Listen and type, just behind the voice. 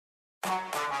The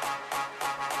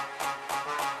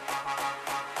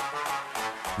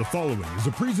following is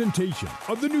a presentation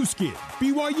of the new skin,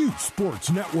 BYU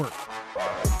Sports Network.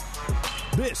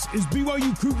 This is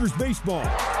BYU Cougars baseball.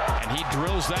 And he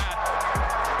drills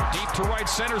that deep to right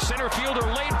center. Center fielder,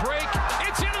 late break.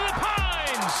 It's into the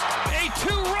Pines. A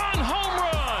 2-run home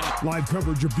run. Live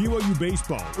coverage of BYU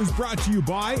baseball is brought to you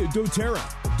by doTERRA.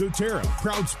 doTERRA,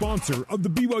 proud sponsor of the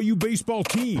BYU baseball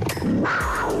team.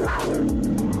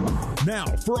 Now,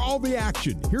 for all the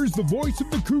action, here's the voice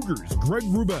of the Cougars, Greg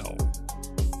Wrubell.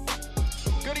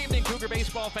 Good evening, Cougar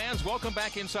baseball fans. Welcome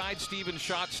back inside Stephen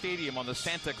Schott Stadium on the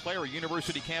Santa Clara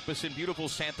University campus in beautiful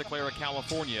Santa Clara,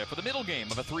 California, for the middle game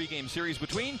of a 3-game series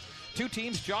between two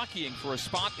teams jockeying for a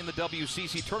spot in the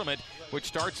WCC tournament, which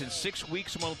starts in 6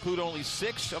 weeks and will include only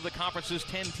 6 of the conference's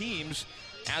 10 teams.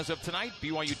 As of tonight,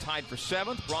 BYU tied for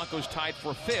 7th, Broncos tied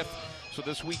for 5th. So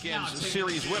this weekend's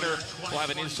series winner will have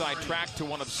an inside track to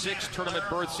one of 6 tournament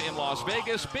berths in Las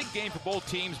Vegas. Big game for both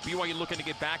teams. BYU looking to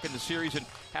get back in the series and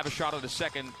have a shot at a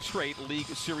second straight league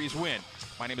series win.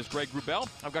 My name is Greg Wrubell.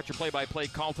 I've got your play-by-play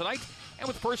call tonight. And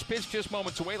with first pitch just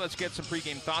moments away, let's get some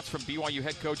pregame thoughts from BYU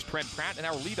head coach Trent Pratt and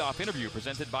our leadoff interview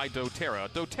presented by doTERRA.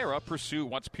 doTERRA, pursue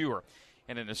what's pure.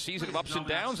 And in a season of ups and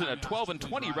downs and a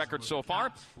 12-20 record so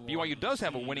far, BYU does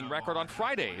have a winning record on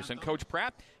Fridays, and Coach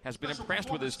Pratt has been impressed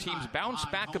with his team's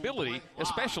bounce-back ability,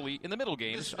 especially in the middle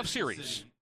games of series.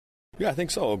 Yeah, I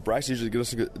think so. Bryce usually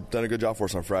done a good job for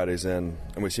us on Fridays, and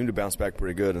we seem to bounce back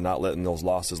pretty good and not letting those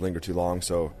losses linger too long.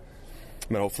 So,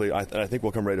 I mean, hopefully, I think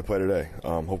we'll come ready to play today.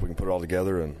 Hope we can put it all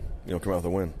together and come out with a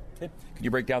win. Can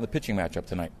you break down the pitching matchup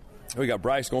tonight? We got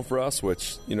Bryce going for us,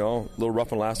 which a little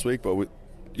rough one last week, but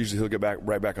usually he'll get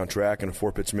right back on track in a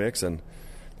 4-pitch mix, and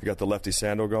we got the lefty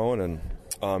Sando going,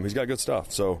 and he's got good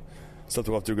stuff. So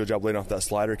something we'll have to do a good job laying off that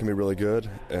slider. It can be really good,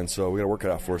 and so we got to work it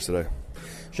out for us today.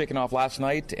 Shaking off last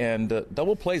night, and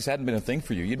double plays hadn't been a thing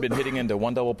for you. You'd been hitting into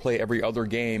 1 double play every other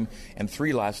game and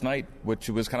 3 last night, which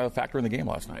was kind of a factor in the game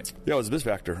last night. Yeah, it was a big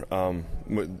factor.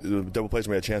 The double plays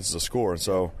we had chances to score, and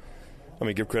so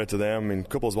give credit to them. A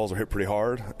couple of those balls were hit pretty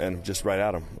hard and just right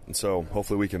at them, and so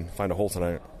hopefully we can find a hole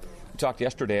tonight. We talked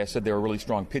yesterday. I said they were a really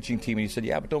strong pitching team, and you said,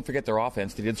 yeah, but don't forget their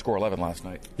offense. They did score 11 last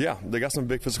night. Yeah, they got some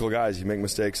big physical guys. You make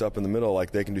mistakes up in the middle,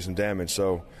 like they can do some damage.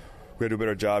 So we got to do a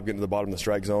better job getting to the bottom of the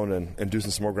strike zone and do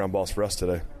some more ground balls for us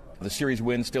today. The series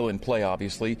win still in play,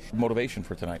 obviously. Motivation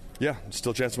for tonight. Yeah,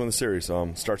 still a chance to win the series.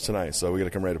 Starts tonight, so we got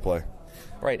to come ready to play.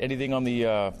 All right, anything on the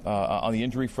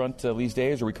injury front these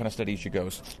days, or are we kind of steady as she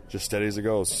goes? Just steady as it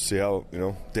goes. See how,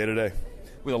 day to day.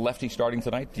 With a lefty starting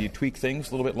tonight, do you tweak things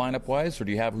a little bit lineup-wise, or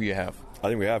do you have who you have? I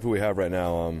think we have who we have right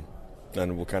now,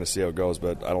 and we'll kind of see how it goes,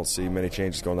 but I don't see many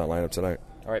changes going in that lineup tonight.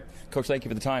 All right. Coach, thank you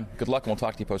for the time. Good luck, and we'll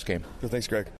talk to you post-game. Thanks,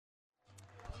 Greg.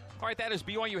 All right, that is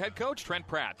BYU head coach Trent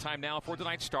Pratt. Time now for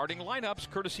tonight's starting lineups,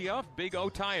 courtesy of Big O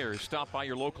Tires. Stop by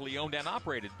your locally owned and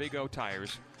operated Big O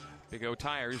Tires. Big O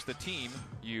Tires, the team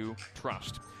you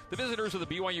trust. The visitors of the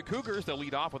BYU Cougars, they'll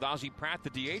lead off with Ozzie Pratt, the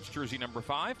DH, jersey number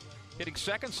 5. Hitting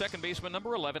second baseman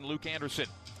number 11, Luke Anderson.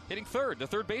 Hitting third, the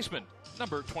third baseman,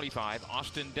 number 25,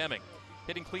 Austin Deming.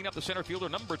 Hitting cleanup, the center fielder,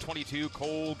 number 22,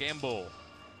 Cole Gamble.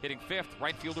 Hitting fifth,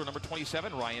 right fielder, number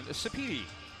 27, Ryan Sapiti.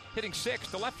 Hitting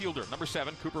sixth, the left fielder, number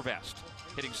 7, Cooper Vest.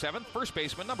 Hitting seventh, first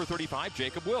baseman, number 35,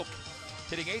 Jacob Wilk.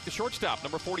 Hitting eighth, the shortstop,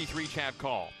 number 43, Chad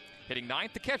Call. Hitting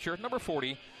ninth, the catcher, number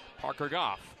 40, Parker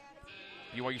Goff.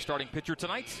 BYU starting pitcher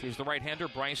tonight is the right-hander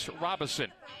Bryce Robinson.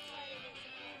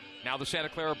 Now the Santa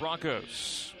Clara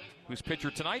Broncos, whose pitcher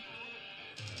tonight,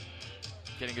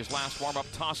 getting his last warm-up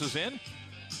tosses in,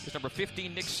 is number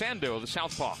 15, Nick Sando, the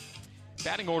southpaw.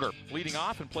 Batting order, leading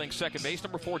off and playing second base,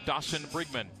 number 4, Dawson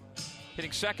Brigman.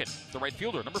 Hitting second, the right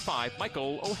fielder, number 5,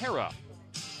 Michael O'Hara.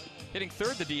 Hitting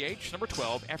third, the DH, number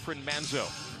 12, Efren Manzo.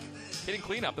 Hitting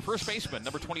cleanup, the first baseman,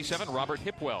 number 27, Robert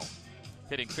Hipwell.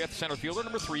 Hitting fifth, center fielder,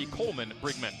 number 3, Coleman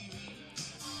Brigman.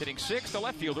 Hitting sixth, the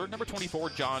left fielder, number 24,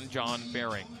 John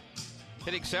Baring.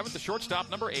 Hitting seventh, the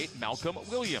shortstop, number 8, Malcolm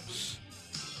Williams.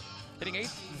 Hitting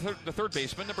eighth, the third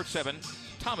baseman, number 7,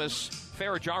 Thomas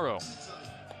Ferragaro.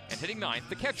 And hitting ninth,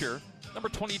 the catcher, number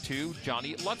 22,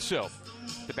 Johnny Lutzo.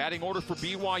 The batting order for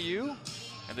BYU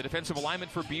and the defensive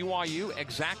alignment for BYU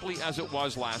exactly as it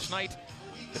was last night.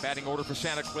 The batting order for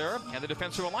Santa Clara and the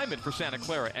defensive alignment for Santa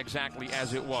Clara exactly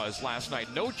as it was last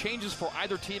night. No changes for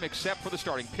either team except for the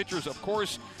starting pitchers, of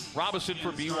course. Robinson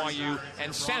for BYU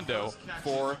and Sando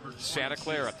for Santa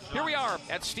Clara. Here we are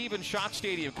at Stephen Schott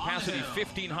Stadium, capacity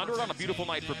 1,500 on a beautiful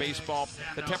night for baseball.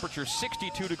 The temperature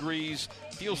 62 degrees,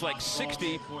 feels like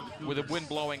 60 with a wind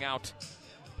blowing out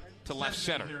to left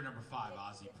center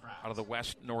out of the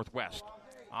west-northwest.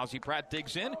 Ozzie Pratt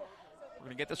digs in. We're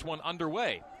going to get this one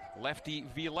underway. Lefty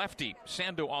v. lefty.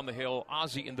 Sando on the hill,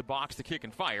 Ozzie in the box to kick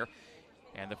and fire.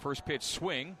 And the first pitch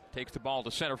swing takes the ball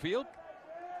to center field.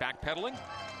 Backpedaling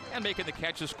and making the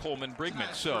catch is Coleman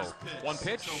Brigman. So one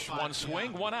pitch, one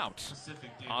swing, one out.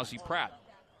 Ozzie Pratt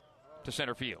to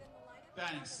center field.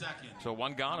 So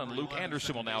one gone, and Luke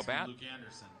Anderson will now bat.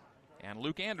 And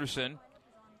Luke Anderson,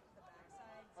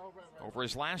 over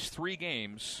his last 3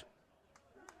 games,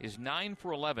 is 9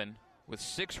 for 11 with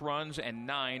 6 runs and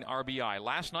 9 RBI.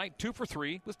 Last night, 2 for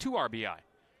 3 with 2 RBI.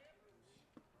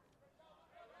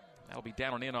 That'll be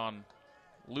down and in on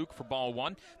Luke for ball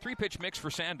 1. 3-pitch mix for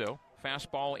Sando.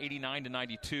 Fastball 89 to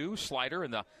 92. Slider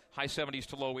in the high 70s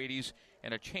to low 80s.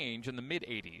 And a change in the mid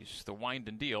 80s. The wind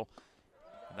and deal.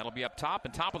 And that'll be up top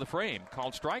and top of the frame.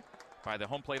 Called strike by the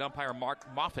home plate umpire Mark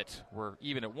Moffitt. We're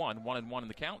even at 1. 1-1 in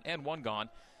the count. And 1 gone.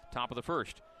 Top of the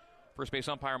first. First base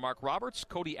umpire Mark Roberts.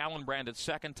 Cody Allenbrand at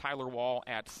second. Tyler Wall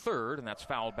at third. And that's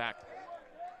fouled back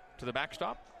to the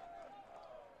backstop.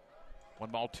 1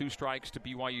 ball, 2 strikes to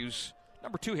BYU's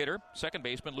number 2 hitter, second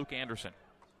baseman Luke Anderson.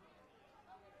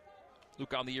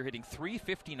 Luke on the year hitting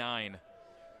 .359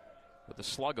 with a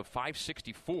slug of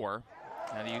 .564.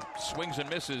 And he swings and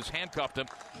misses, handcuffed him,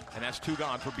 and that's 2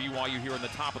 gone for BYU here in the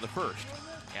top of the first.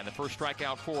 And the first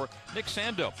strikeout for Nick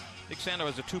Sando. Nick Sando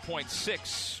has a 2.6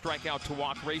 strikeout to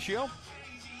walk ratio.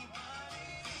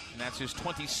 And that's his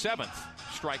 27th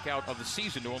strikeout of the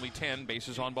season to only 10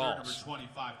 bases on balls. Number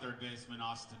 25, third baseman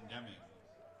Austin Deming.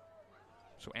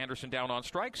 So Anderson down on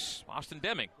strikes. Austin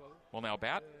Deming will now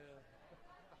bat.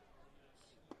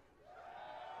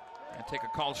 And take a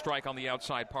called strike on the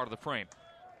outside part of the frame.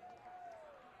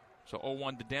 So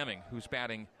 0-1 to Deming, who's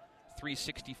batting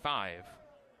 .365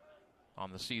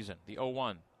 on the season. The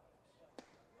 0-1.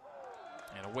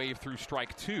 And a wave through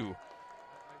strike 2.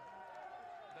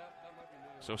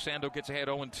 So Sando gets ahead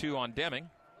 0-2 on Deming.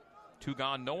 2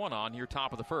 gone, no one on here,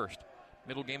 top of the first.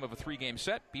 Middle game of a 3-game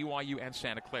set, BYU and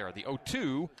Santa Clara. The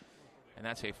 0-2, and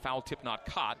that's a foul tip not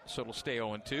caught, so it'll stay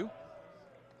 0-2.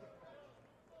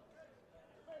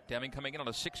 Deming coming in on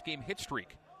a 6-game hit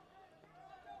streak.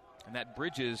 And that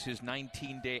bridges his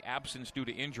 19-day absence due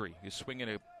to injury. He's swinging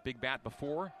a big bat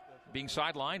before being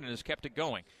sidelined and has kept it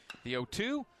going. The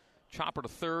 0-2, chopper to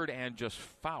third and just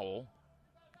foul.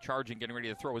 Charging, getting ready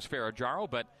to throw his Ferrajaro,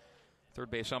 but third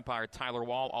base umpire Tyler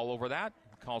Wall all over that.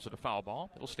 Calls it a foul ball.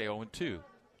 It'll stay 0-2.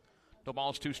 No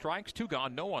balls, 2 strikes, 2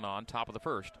 gone, no one on, top of the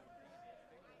first.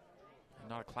 And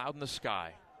not a cloud in the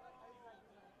sky.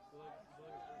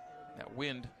 That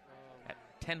wind at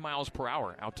 10 miles per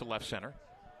hour out to left center.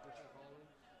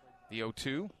 The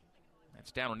 0-2,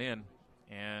 that's down and in.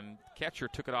 And catcher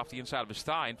took it off the inside of his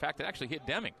thigh. In fact, it actually hit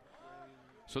Deming.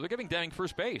 So they're giving Deming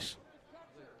first base.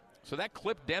 So that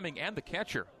clipped Deming and the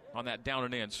catcher on that down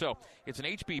and in. So it's an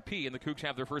HBP, and the Cougs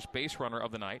have their first base runner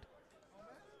of the night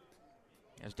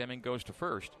as Deming goes to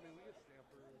first.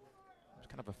 It's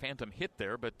kind of a phantom hit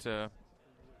there, but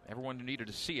everyone who needed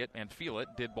to see it and feel it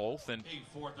did both. And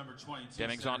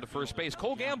Deming's on to first base.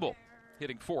 Cole Gamble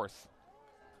hitting fourth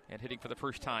and hitting for the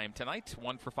first time tonight.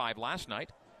 1 for 5 last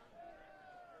night.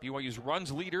 BYU's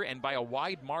runs leader, and by a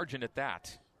wide margin at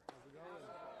that.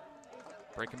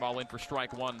 Breaking ball in for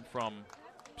strike 1 from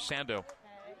Sando.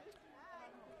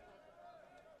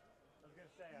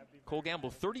 Cole Gamble,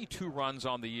 32 runs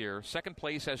on the year. Second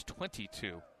place has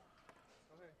 22.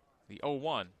 The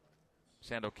 0-1.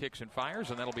 Sando kicks and fires,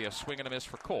 and that'll be a swing and a miss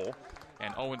for Cole.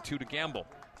 And 0-2 to Gamble.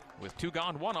 With 2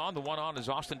 gone, 1 on. The 1 on is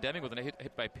Austin Deming with a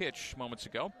hit by pitch moments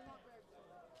ago.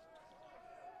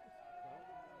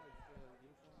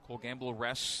 Cole Gamble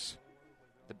rests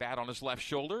the bat on his left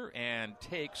shoulder and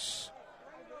takes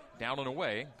down and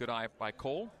away. Good eye by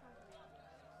Cole.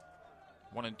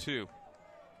 1-2.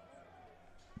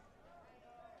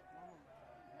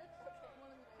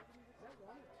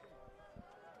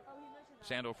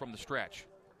 Sando from the stretch.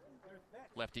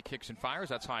 Lefty kicks and fires.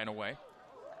 That's high and away.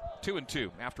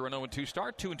 2-2 after an 0-2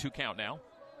 start. 2-2 count now.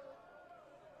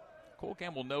 Cole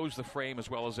Gamble knows the frame as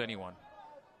well as anyone.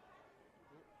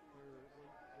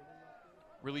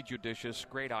 Really judicious.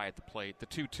 Great eye at the plate. The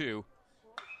 2-2.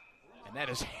 And that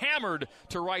is hammered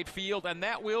to right field, and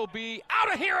that will be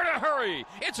out of here in a hurry.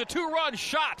 It's a 2-run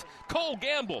shot. Cole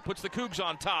Gamble puts the Cougs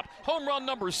on top. Home run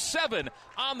number 7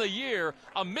 on the year.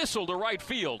 A missile to right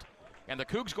field. And the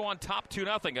Cougs go on top 2-0.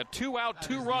 A 2-out,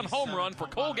 2-run home run for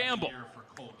Cole Gamble.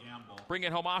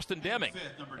 Bringing home Austin Deming.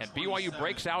 And BYU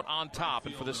breaks out on top.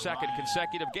 And for the second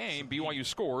consecutive game, BYU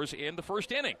scores in the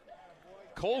first inning.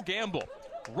 Cole Gamble,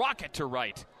 rocket to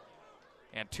right.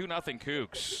 And 2-0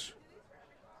 Cougs.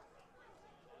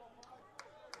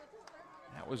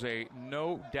 That was a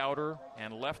no-doubter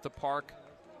and left the park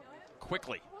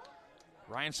quickly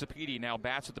Ryan Sapedi now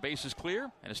bats at the bases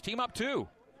clear, and his team up 2.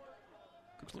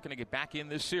 Cougs looking to get back in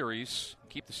this series,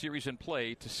 keep the series in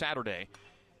play to Saturday.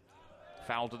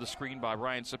 Foul to the screen by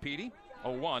Ryan Sapedi.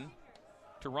 0-1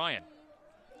 to Ryan.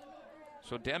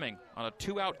 So Deming on a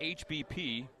 2-out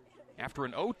HBP after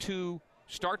an 0-2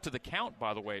 start to the count,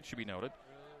 by the way, it should be noted.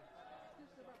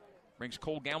 Brings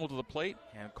Cole Gamble to the plate,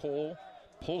 and Cole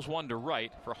pulls one to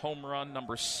right for home run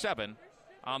number 7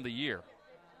 on the year.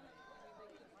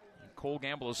 And Cole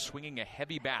Gamble is swinging a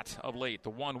heavy bat of late,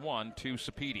 the 1-1 to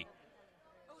Sapedi.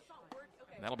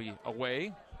 And that'll be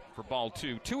away for ball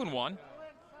 2. 2-1.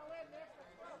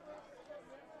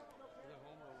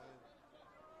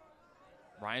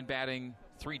 Ryan batting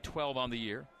 .312 on the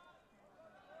year.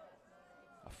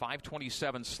 A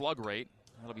 .527 slug rate.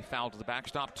 That'll be fouled to the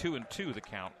backstop. 2-2 the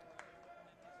count.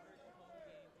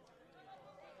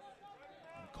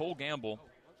 And Cole Gamble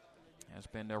has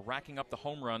been racking up the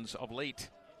home runs of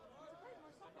late.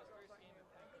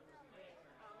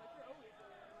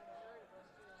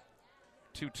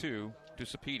 (2-2) to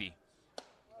Sapedi.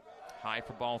 High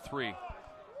for ball 3.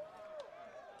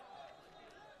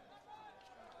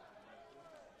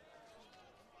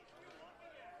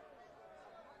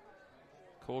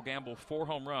 Cole Gamble, 4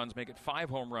 home runs, make it 5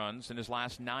 home runs in his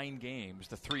last 9 games.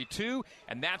 The 3-2,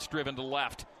 and that's driven to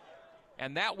left.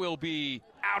 And that will be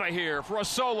out of here for a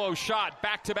solo shot.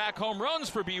 Back-to-back home runs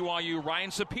for BYU.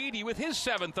 Ryan Sapedi with his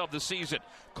 7th of the season.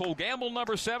 Cole Gamble,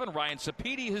 number 7. Ryan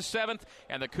Sapedi, his 7th.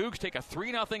 And the Cougs take a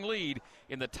 3-0 lead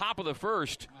in the top of the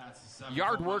first.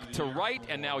 Yard work to right,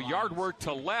 and now yard work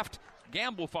to left.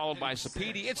 Gamble followed by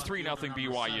Sapedi. It's 3-0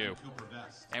 BYU.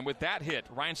 And with that hit,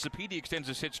 Ryan Sapedi extends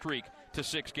his hit streak to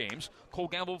 6 games. Cole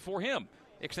Gamble before him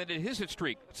extended his hit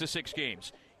streak to 6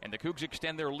 games. And the Cougs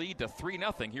extend their lead to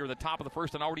 3-0 here in the top of the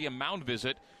first, and already a mound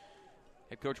visit.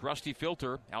 Head coach Rusty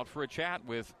Filter out for a chat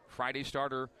with Friday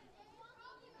starter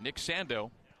Nick Sando.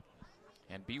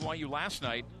 And BYU last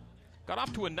night got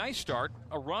off to a nice start,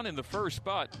 a run in the first,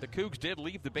 but the Cougs did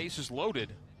leave the bases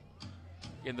loaded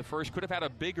in the first. Could have had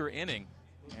a bigger inning,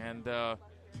 and an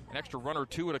extra run or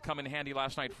 2 would have come in handy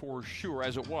last night for sure.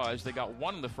 As it was, they got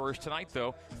 1 in the first. Tonight,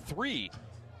 though, 3,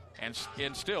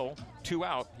 and still 2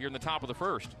 out here in the top of the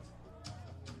first.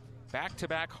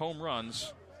 Back-to-back home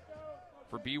runs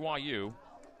for BYU,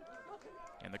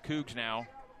 and the Cougs now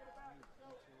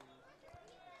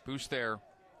boost their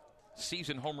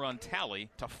season home run tally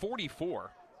to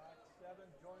 44.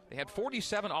 They had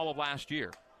 47 all of last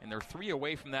year, and they're 3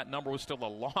 away from that number with still a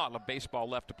lot of baseball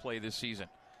left to play this season.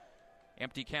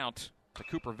 Empty count to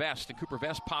Cooper Vest, and Cooper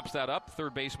Vest pops that up.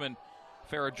 Third baseman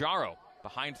Ferraggiaro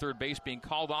behind third base, being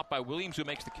called off by Williams, who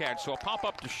makes the catch. So a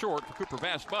pop-up to short for Cooper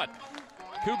Vest, but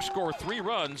Cougs score 3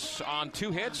 runs on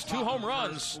 2 hits, 2 home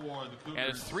runs, and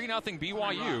it's 3-0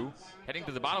 BYU heading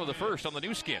to the bottom of the first on the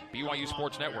new skin, BYU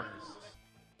Sports Network.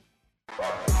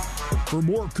 For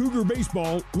more Cougar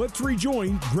baseball, let's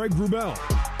rejoin Greg Wrubell.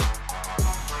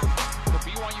 For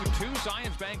BYU, 2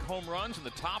 Zions Bank home runs in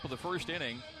the top of the first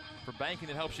inning. For banking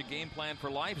that helps you game plan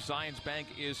for life, Zions Bank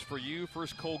is for you.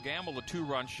 First, Cole Gamble, a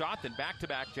 2-run shot, then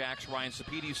back-to-back jacks, Ryan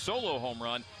Sapedi's solo home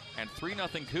run, and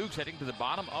 3-0 Cougs heading to the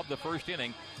bottom of the first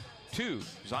inning. 2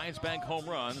 Zions Bank home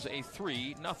runs, a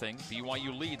 3-0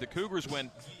 BYU lead. The Cougars,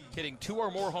 when hitting 2 or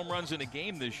more home runs in a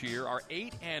game this year, are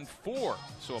 8-4,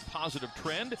 so a positive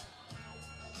trend.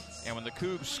 And when the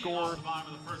Cougs score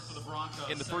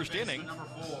in the first inning,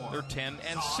 they're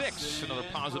 10-6, another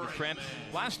positive trend.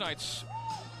 Last night's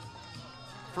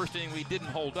first inning lead didn't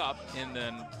hold up in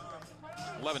an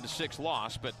 11-6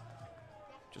 loss, but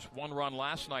just 1 run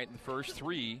last night in the first,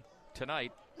 3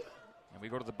 tonight. And we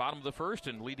go to the bottom of the first,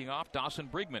 and leading off, Dawson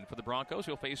Brigman for the Broncos.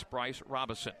 He'll face Bryce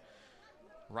Robinson.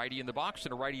 Righty in the box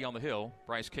and a righty on the hill.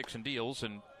 Bryce kicks and deals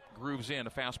and grooves in a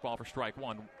fastball for strike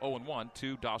 1. 0-1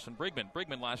 to Dawson Brigman.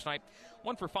 Brigman last night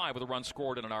 1 for 5 with a run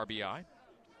scored and an RBI.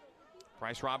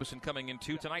 Bryce Robinson coming in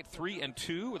 2 tonight,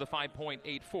 3-2 with a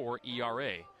 5.84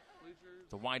 ERA.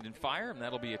 The wind and fire, and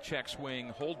that'll be a check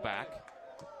swing holdback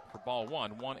for ball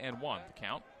 1. 1-1 the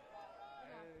count.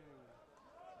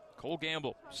 Cole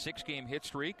Gamble, 6-game hit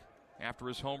streak after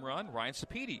his home run. Ryan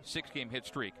Sapedi, 6-game hit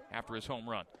streak after his home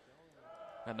run.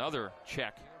 Another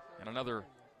check and another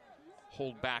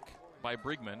hold back by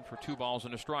Brigman for 2 balls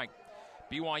and a strike.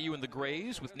 BYU in the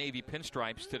grays with Navy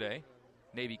pinstripes today.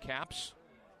 Navy caps.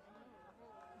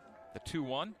 The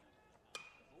 2-1.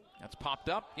 That's popped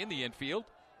up in the infield.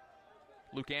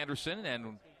 Luke Anderson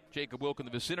and Jacob Wilk in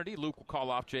the vicinity. Luke will call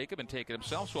off Jacob and take it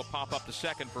himself, so a pop up to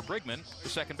second for Brigman, the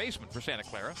second baseman for Santa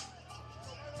Clara.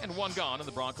 And 1 gone in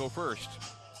the Bronco first.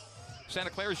 Santa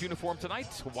Clara's uniform tonight,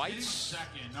 whites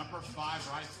Second, number 5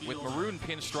 right with fielder, maroon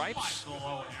pinstripes Michael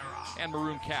O'Hara. and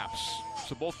maroon caps.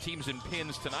 So both teams in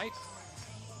pins tonight.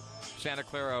 Santa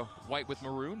Clara white with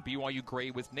maroon, BYU gray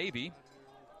with navy.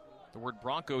 The word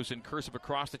Broncos in cursive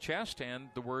across the chest, and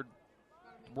the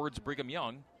words Brigham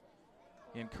Young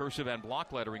in cursive and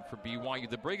block lettering for BYU.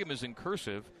 The Brigham is in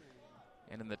cursive,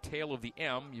 and in the tail of the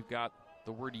M, you've got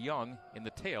the word Young in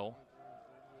the tail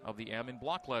of the M in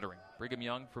block lettering. Brigham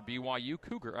Young for BYU,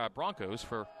 Broncos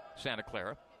for Santa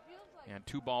Clara. And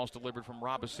 2 balls delivered from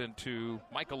Robinson to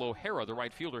Michael O'Hara, the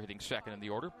right fielder, hitting second in the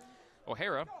order.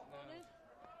 O'Hara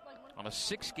on a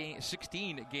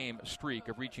 16-game streak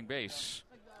of reaching base.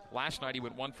 Last night he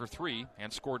went 1 for 3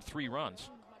 and scored 3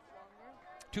 runs.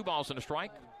 2 balls and a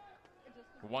strike.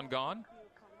 1 gone.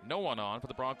 No one on for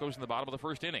the Broncos in the bottom of the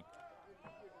first inning.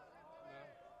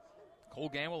 Cole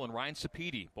Gamble and Ryan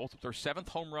Sapedi, both with their 7th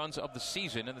home runs of the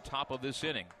season in the top of this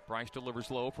inning. Bryce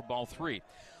delivers low for ball 3.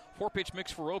 4-pitch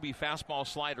mix for Roby, fastball,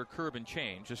 slider, curve, and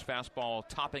change. His fastball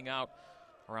topping out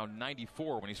around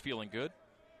 94 when he's feeling good.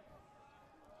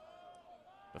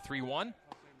 The 3-1.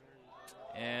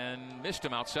 And missed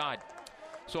him outside.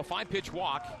 So a 5-pitch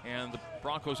walk, and the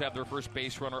Broncos have their first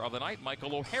base runner of the night,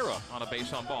 Michael O'Hara, on a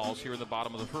base on balls here in the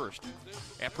bottom of the first.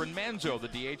 Efren Manzo, the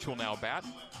DH, will now bat.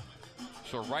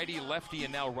 So righty, lefty,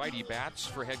 and now righty bats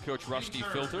for head coach Rusty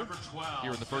Filter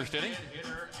here in the first inning.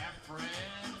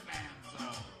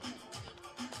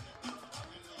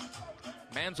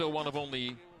 Manzo, one of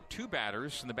only 2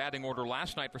 batters in the batting order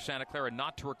last night for Santa Clara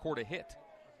not to record a hit.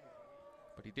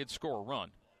 But he did score a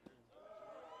run.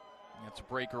 That's a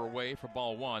breaker away for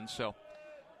ball 1. So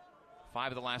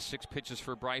 5 of the last 6 pitches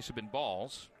for Bryce have been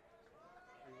balls.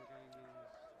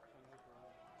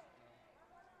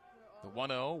 The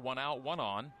 1-0, 1 out, 1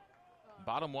 on.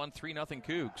 Bottom 1, 3-0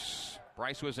 Cougs.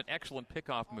 Bryce was an excellent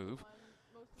pickoff move.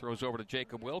 Throws over to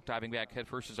Jacob Wilk, diving back head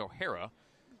first is O'Hara.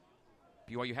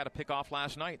 BYU had a pickoff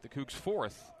last night. The Cougs'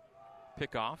 4th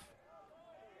pickoff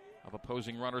of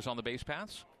opposing runners on the base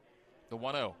paths. The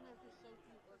 1-0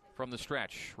 from the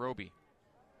stretch. Roby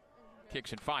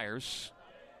kicks and fires.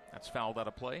 That's fouled out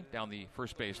of play down the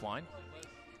first base line.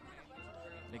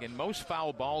 And again, most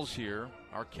foul balls here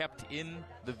are kept in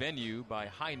the venue by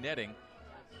high netting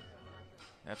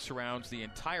that surrounds the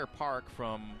entire park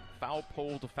from foul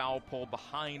pole to foul pole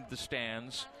behind the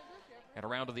stands and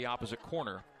around to the opposite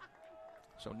corner.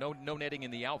 So no netting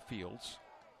in the outfields.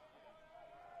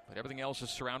 But everything else is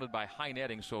surrounded by high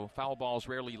netting, so foul balls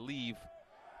rarely leave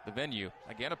the venue.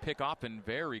 Again, a pickoff and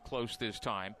very close this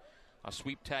time. A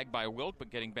sweep tag by Wilk, but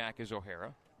getting back is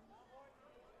O'Hara.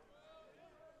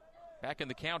 Back in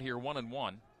the count here,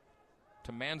 1-1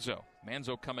 to Manzo.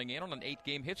 Manzo coming in on an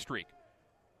 8-game hit streak.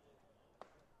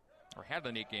 Or had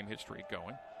an 8-game hit streak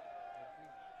going.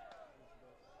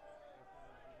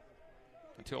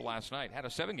 Until last night. Had a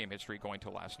 7-game hit streak going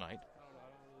till last night.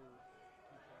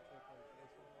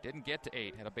 Didn't get to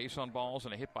 8. Had a base on balls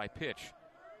and a hit by pitch.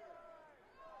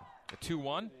 The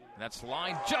 2-1. And that's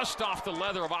line just off the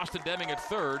leather of Austin Deming at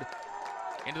third.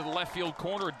 Into the left field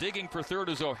corner. Digging for third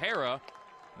is O'Hara.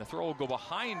 The throw will go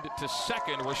behind to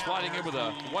second. We're sliding in with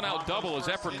a 1-out double as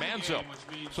Efren Manzo.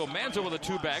 So Manzo with a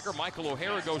 2-bagger. Michael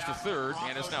O'Hara goes to third.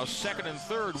 And it's now second and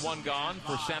third. 1 gone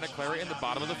for Santa Clara in the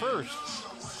bottom of the first.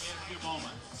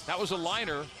 That was a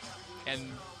liner. And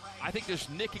I think just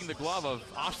nicking the glove of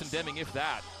Austin Deming, if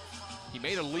that. He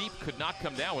made a leap, could not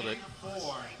come down with it.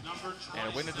 And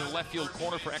it went into the left field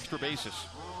corner for extra bases.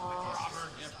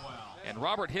 And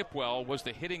Robert Hipwell was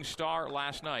the hitting star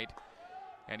last night.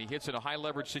 And he hits in a high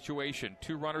leverage situation.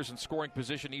 2 runners in scoring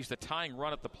position. He's the tying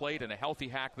run at the plate and a healthy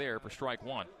hack there for strike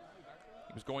 1.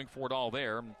 He was going for it all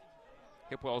there.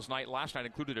 Hipwell's night last night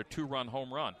included a 2-run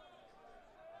home run.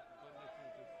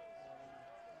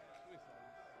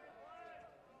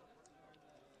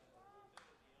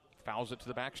 Fouls it to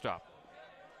the backstop.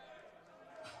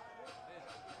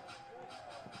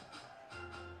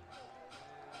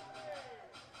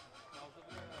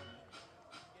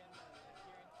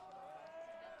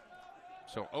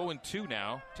 So 0-2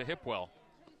 now to Hipwell.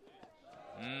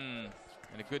 And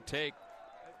a good take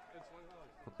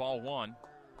for ball 1.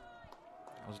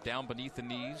 That was down beneath the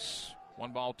knees.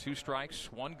 1 ball, 2 strikes,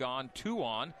 1 gone, 2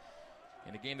 on.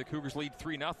 In a game the Cougars lead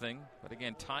 3-0. But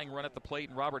again, tying run at the plate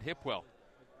and Robert Hipwell.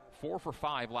 4 for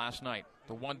 5 last night.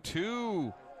 The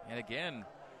 1-2. And again,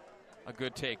 a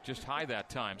good take. Just high that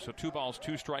time. So 2 balls,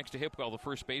 2 strikes to Hipwell, the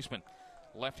first baseman.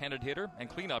 Left-handed hitter and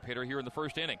cleanup hitter here in the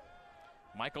first inning.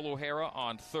 Michael O'Hara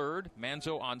on third.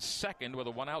 Manzo on second with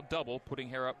a 1-out double,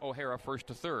 putting O'Hara first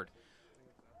to third.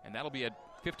 And that'll be a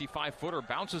 55-footer.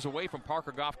 Bounces away from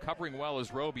Parker Goff, covering well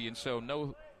as Roby. And so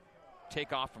no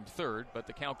take off from third, but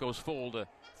the count goes full to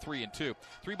 3-2.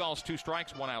 3 balls, 2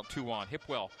 strikes, 1 out, 2 on.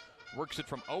 Hipwell works it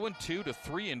from 0-2 to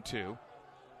 3-2.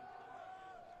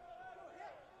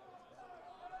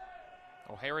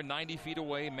 O'Hara 90 feet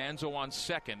away, Manzo on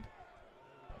second.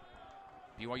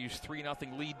 BYU's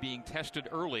 3-0 lead being tested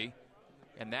early,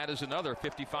 and that is another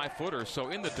 55-footer. So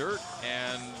in the dirt,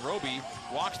 and Roby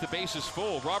walks the bases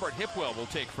full. Robert Hipwell will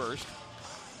take first.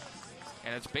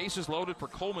 And it's bases loaded for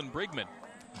Coleman Brigman.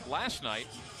 Last night,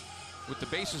 with the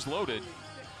bases loaded,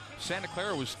 Santa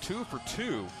Clara was 2 for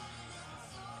 2.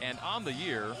 And on the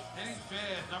year,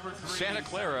 Santa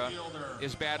Clara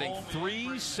is batting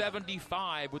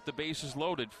 .375 with the bases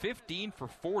loaded, 15 for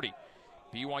 40.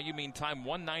 BYU, meantime,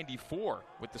 194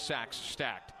 with the sacks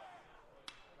stacked.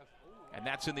 And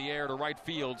that's in the air to right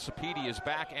field. Sapedi is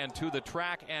back and to the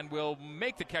track and will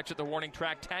make the catch at the warning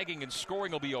track. Tagging and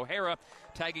scoring will be O'Hara.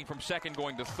 Tagging from second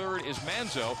going to third is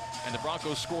Manzo. And the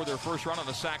Broncos score their first run on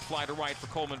a sac fly to right for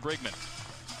Coleman Brigman.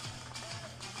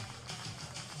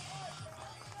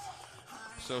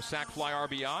 So sac fly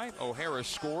RBI. O'Hara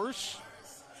scores.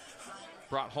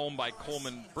 Brought home by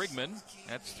Coleman Brigman.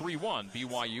 That's 3-1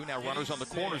 BYU. Now runners on the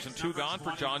corners and 2 gone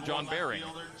for John Bearing.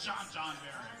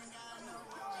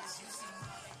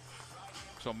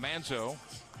 So Manzo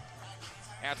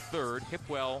at third,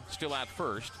 Hipwell still at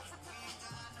first.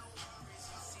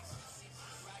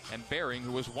 And Bearing,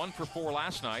 who was 1 for 4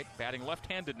 last night, batting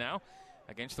left-handed now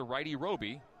against the righty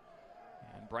Roby.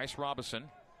 And Bryce Robinson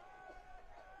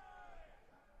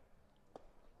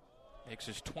makes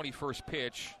his 21st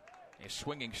pitch a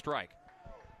swinging strike.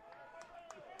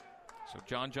 So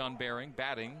John Bearing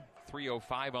batting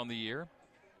 .305 on the year,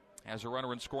 has a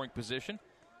runner in scoring position.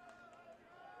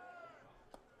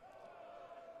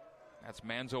 That's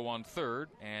Manzo on third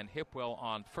and Hipwell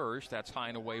on first. That's high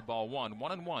and away, ball 1.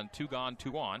 1-1, 2 gone,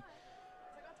 2 on.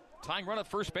 Tying run at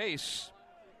first base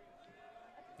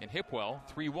in Hipwell,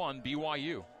 3-1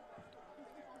 BYU.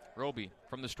 Roby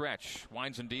from the stretch,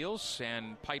 winds and deals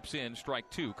and pipes in,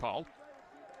 strike 2 called.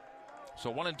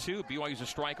 So 1-2, BYU's a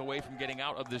strike away from getting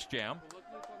out of this jam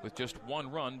with just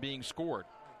 1 run being scored.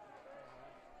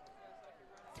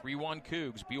 3-1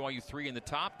 Cougs, BYU 3 in the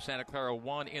top, Santa Clara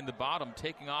 1 in the bottom,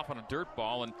 taking off on a dirt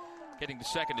ball, and getting to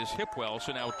second is Hipwell.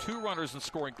 So now 2 runners in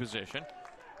scoring position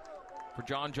for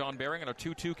John Bearing and a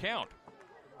 2-2 count.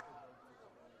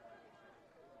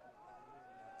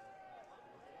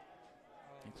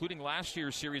 Including last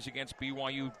year's series against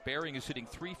BYU, Bearing is hitting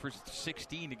 3 for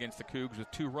 16 against the Cougs with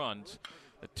 2 runs.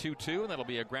 The 2-2, and that'll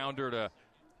be a grounder to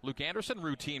Luke Anderson.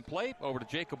 Routine play over to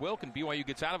Jacob Wilk, and BYU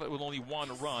gets out of it with only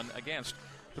 1 run against.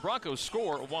 The Broncos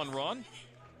score 1 run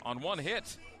on 1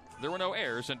 hit. There were no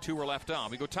errors, and 2 were left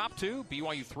on. We go top 2,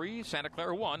 BYU 3, Santa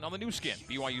Clara 1 on the new skin,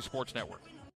 BYU Sports Network.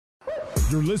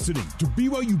 You're listening to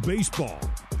BYU Baseball.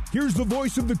 Here's the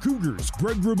voice of the Cougars,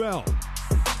 Greg Wrubell.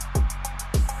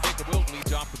 Jacob Wilk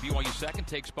leads off the BYU second,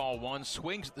 takes ball 1,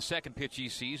 swings at the second pitch he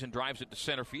sees and drives it to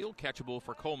center field. Catchable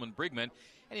for Coleman Brigman,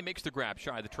 and he makes the grab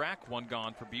shy of the track. 1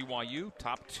 gone for BYU,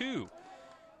 top 2.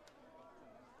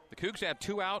 The Cougs had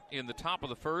 2 out in the top of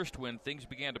the first when things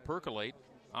began to percolate.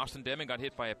 Austin Deming got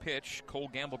hit by a pitch. Cole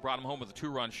Gamble brought him home with a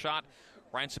 2-run shot.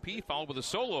 Ryan Sapedi followed with a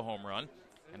solo home run.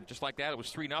 And just like that, it was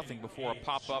 3-0 before a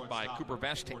pop-up by Cooper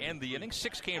Vest to end the inning.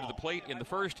 6 came to the plate in the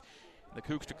first. The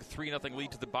Cougs took a 3-0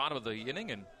 lead to the bottom of the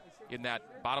inning. And in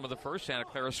that bottom of the first, Santa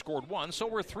Clara scored 1. So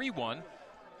we're 3-1.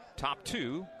 Top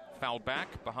 2. Fouled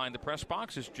back behind the press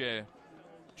box is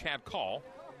Chad Call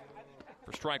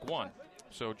for strike 1.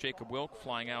 So Jacob Wilk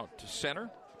flying out to center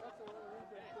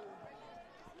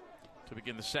to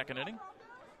begin the second inning.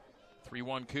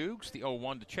 3-1 Cougs, the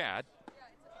 0-1 to Chad.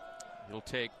 He'll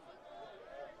take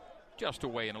just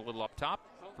away and a little up top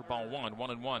for ball 1,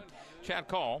 1-1. Chad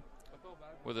Call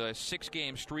with a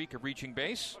 6-game streak of reaching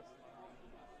base,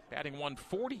 batting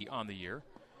 .140 on the year.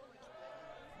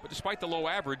 But despite the low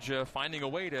average, finding a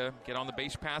way to get on the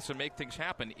base paths and make things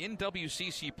happen. In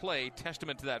WCC play,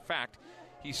 testament to that fact,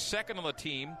 he's second on the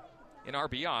team in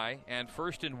RBI and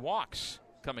first in walks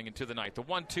coming into the night. The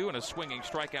 1-2 and a swinging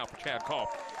strikeout for Chad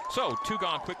Call. So 2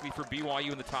 gone quickly for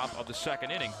BYU in the top of the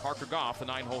second inning. Parker Goff, the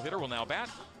 9-hole hitter, will now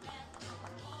bat.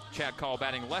 Chad Call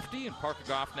batting lefty, and Parker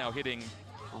Goff now hitting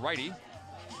righty.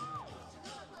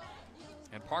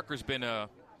 And Parker's been a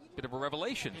bit of a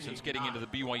revelation since getting into the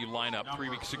BYU lineup 3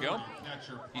 weeks ago.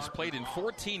 He's played in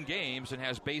 14 games and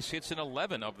has base hits in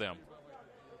 11 of them.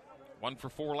 1 for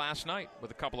 4 last night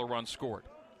with a couple of runs scored.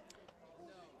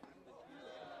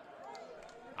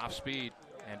 Off speed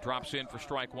and drops in for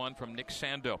strike 1 from Nick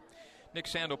Sando. Nick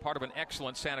Sando, part of an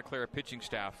excellent Santa Clara pitching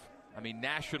staff. I mean,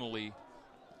 nationally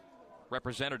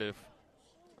representative.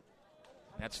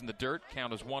 That's in the dirt.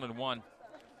 Count is 1-1.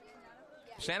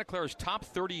 Santa Clara's top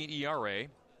 30 in ERA,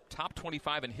 top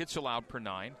 25 in hits allowed per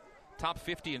 9, top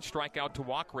 50 in strikeout to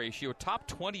walk ratio, top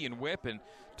 20 in whip, and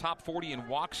top 40 in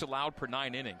walks allowed per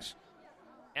 9 innings.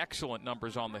 Excellent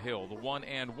numbers on the hill. The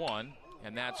 1-1,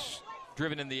 and that's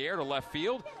driven in the air to left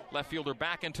field. Left fielder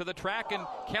back into the track and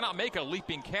cannot make a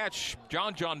leaping catch.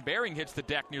 John Baring hits the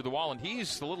deck near the wall, and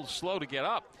he's a little slow to get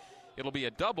up. It'll be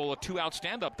a double, a 2-out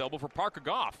stand-up double for Parker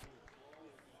Goff.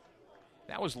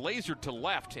 That was lasered to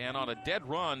left, and on a dead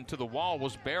run to the wall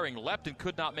was Baring. Leapt and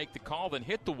could not make the call, then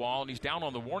hit the wall, and he's down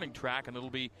on the warning track, and it'll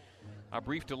be a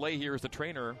brief delay here as the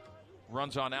trainer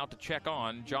runs on out to check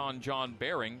on John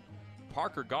Baring.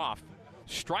 Parker Goff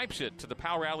stripes it to the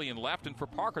power alley and left, and for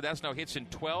Parker, that's now hits in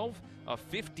 12 of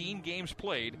 15 games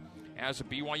played as a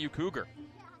BYU Cougar.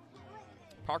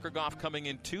 Parker Goff coming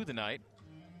in two tonight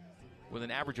with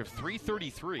an average of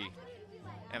 .333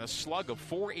 and a slug of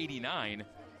 .489.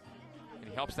 And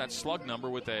he helps that slug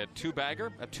number with a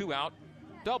two-bagger, a 2-out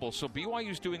double. So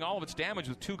BYU's doing all of its damage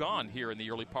with 2 gone here in the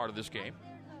early part of this game.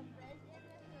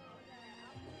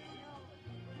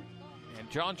 And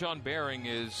John Baring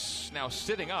is now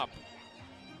sitting up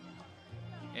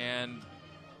and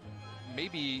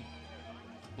maybe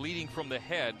bleeding from the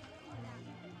head.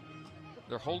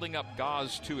 They're holding up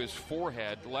gauze to his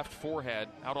forehead, left forehead,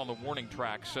 out on the warning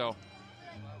track. So,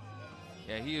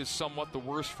 yeah, he is somewhat the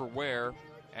worse for wear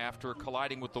after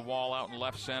colliding with the wall out in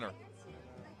left center.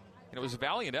 And it was a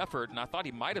valiant effort, and I thought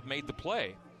he might have made the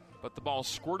play, but the ball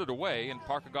squirted away, and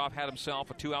Parker Goff had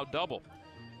himself a 2-out double.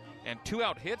 And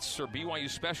 2-out hits are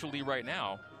BYU's specialty right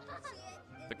now.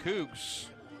 The Cougs,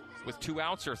 with 2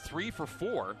 outs, are 3 for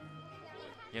 4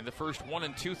 in the first 1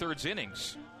 2/3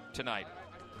 innings tonight.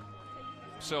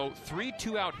 So 3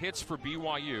 2-out hits for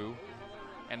BYU,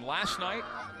 and last night,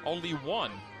 only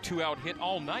 1 2-out hit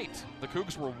all night. The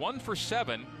Cougs were 1 for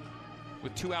 7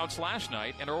 with 2 outs last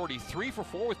night and are already 3 for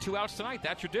 4 with 2 outs tonight.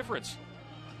 That's your difference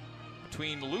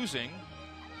between losing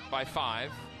by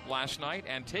 5 last night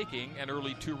and taking an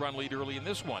early 2-run lead early in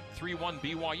this one. 3-1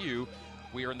 BYU.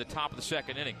 We are in the top of the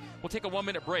second inning. We'll take a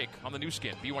 1-minute break on the new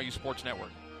skin, BYU Sports Network.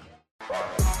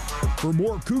 For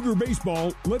more Cougar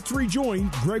baseball, let's rejoin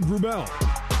Greg Wrubell.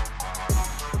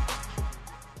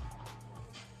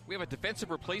 We have a defensive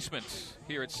replacement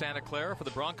here at Santa Clara for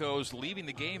the Broncos. Leaving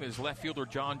the game is left fielder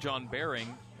John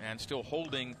Baring, and still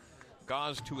holding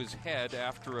gauze to his head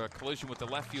after a collision with the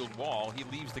left field wall. He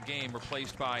leaves the game,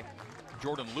 replaced by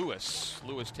Jordan Lewis.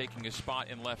 Lewis taking his spot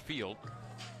in left field.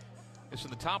 It's in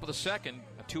the top of the second,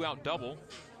 a 2-out double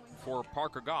for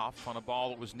Parker Goff on a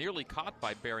ball that was nearly caught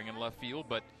by Baring in left field,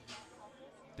 but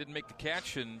didn't make the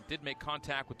catch and did make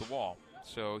contact with the wall.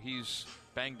 So he's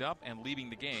banged up and leaving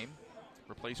the game,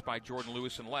 replaced by Jordan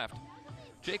Lewis in left.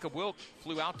 Jacob Wilk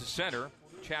flew out to center.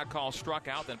 Chad Call struck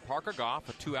out, then Parker Goff,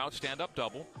 a 2-out stand-up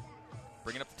double,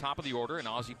 bringing up the top of the order, and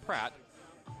Ozzie Pratt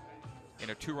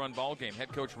in a 2-run ball game.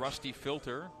 Head coach Rusty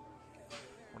Filter,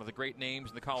 one of the great names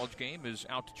in the college game, is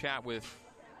out to chat with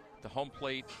the home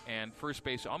plate and first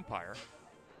base umpire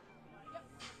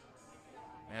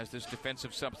as this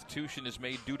defensive substitution is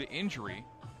made due to injury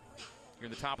here in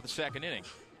the top of the second inning.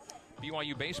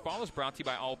 BYU baseball is brought to you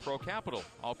by All Pro Capital.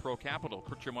 All Pro Capital.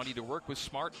 Put your money to work with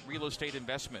smart real estate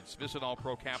investments. Visit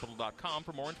allprocapital.com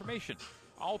for more information.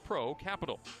 All Pro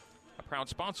Capital, a proud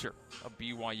sponsor of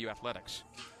BYU Athletics.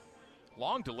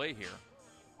 Long delay here.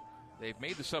 They've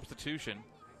made the substitution,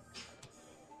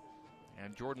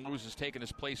 and Jordan Lewis has taken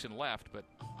his place in left, but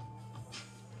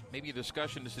maybe a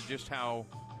discussion as to just how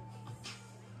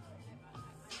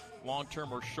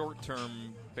long-term or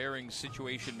short-term Baring's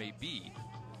situation may be.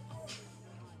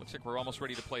 Looks like we're almost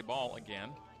ready to play ball again.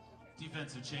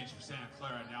 Defensive change for Santa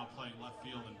Clara, now playing left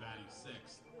field and batting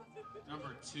 6th.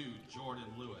 Number 2, Jordan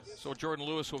Lewis. So Jordan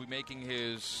Lewis will be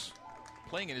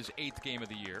playing in his 8th game of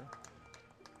the year.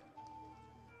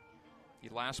 He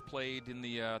last played in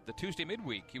the Tuesday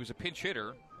midweek. He was a pinch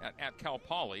hitter at Cal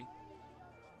Poly.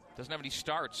 Doesn't have any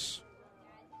starts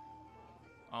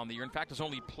on the year. In fact, has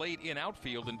only played in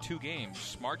outfield in 2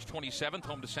 games. March 27th,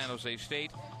 home to San Jose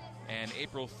State, and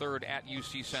April 3rd at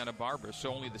UC Santa Barbara.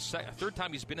 So only the third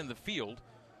time he's been in the field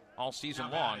all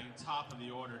season long. Top of the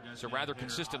order, it's a rather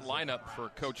consistent lineup for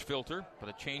Coach Filter, but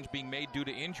a change being made due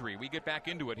to injury. We get back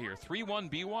into it here. 3-1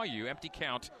 BYU, empty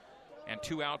count, and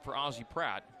 2 out for Ozzie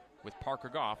Pratt with Parker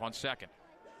Goff on second.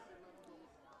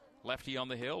 Lefty on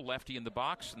the hill, lefty in the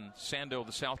box, and Sando,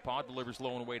 the southpaw, delivers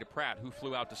low and away to Pratt, who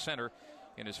flew out to center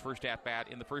in his first at-bat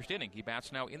in the first inning. He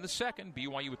bats now in the second,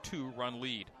 BYU a 2-run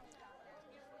lead.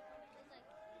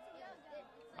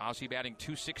 Ozzie batting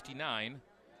 .269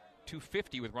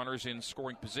 250 with runners in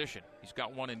scoring position. He's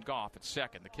got one in Goff at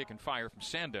second. The kick and fire from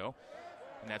Sando,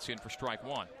 and that's in for strike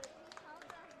one.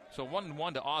 So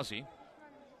 1-1 to Ozzie.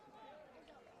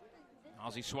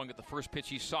 Ozzie swung at the first pitch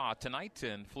he saw tonight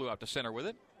and flew out to center with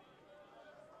it.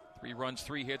 3 runs,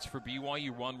 3 hits for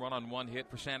BYU, 1 run on 1 hit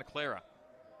for Santa Clara.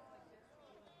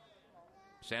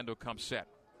 Sando comes set.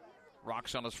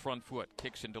 Rocks on his front foot,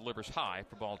 kicks and delivers high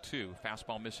for ball 2.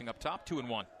 Fastball missing up top,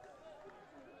 2-1.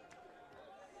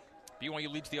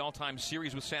 BYU leads the all-time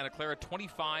series with Santa Clara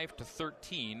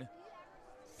 25-13.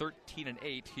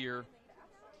 13-8 here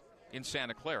in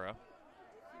Santa Clara.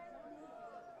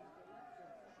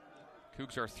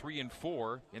 Cougs are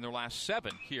 3-4 in their last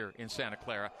 7 here in Santa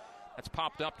Clara. That's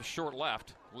popped up to short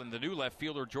left. The new left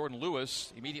fielder, Jordan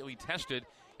Lewis, immediately tested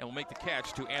and will make the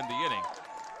catch to end the inning.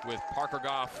 With Parker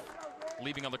Goff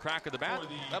leaving on the crack of the bat,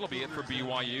 that'll be it for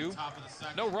BYU.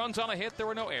 No runs on a hit, there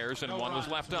were no errors, and 1 was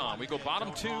left on. We go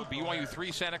bottom 2, BYU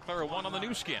 3, Santa Clara 1 on the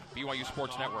new skin, BYU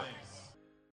Sports Network.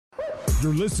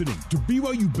 You're listening to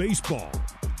BYU Baseball.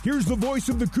 Here's the voice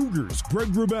of the Cougars, Greg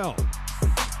Wrubell.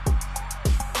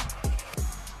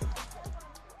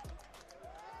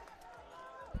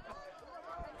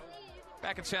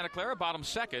 Back in Santa Clara, bottom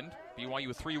second. BYU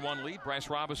with 3-1 lead. Bryce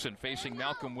Robinson facing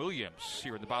Malcolm Williams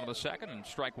here in the bottom of the second, and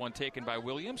strike 1 taken by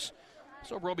Williams.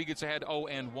 So Roby gets ahead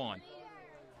 0-1.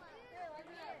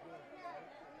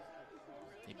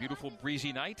 A beautiful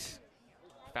breezy night.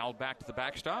 Fouled back to the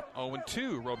backstop.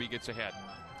 0-2. Roby gets ahead.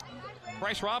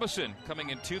 Bryce Robinson coming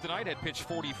into the night had pitched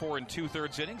 44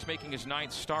 2/3 innings, making his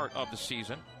 9th start of the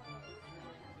season.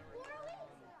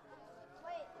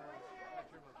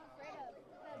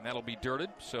 And that'll be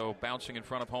dirted, so bouncing in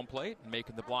front of home plate and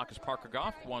making the block is Parker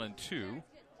Goff, 1-2.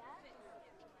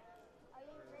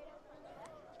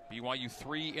 BYU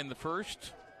 3 in the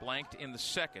first, blanked in the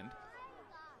second.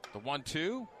 The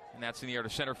 1-2, and that's in the air to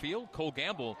center field. Cole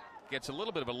Gamble gets a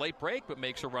little bit of a late break, but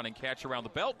makes a running catch around the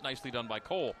belt. Nicely done by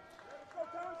Cole.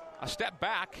 A step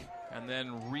back, and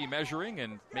then remeasuring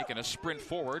and making a sprint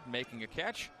forward, making a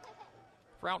catch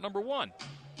for out number 1.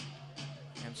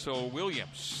 And so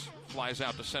Williams flies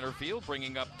out to center field,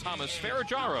 bringing up Thomas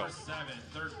Ferraggiaro. Number 7,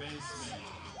 third baseman,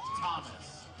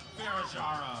 Thomas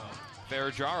Ferraggiaro.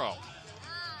 Ferraggiaro.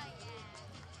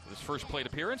 His first plate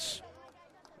appearance.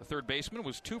 The third baseman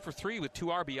was 2 for 3 with 2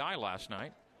 RBI last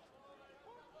night.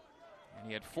 And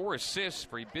he had 4 assists,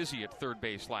 very busy at third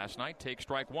base last night. Take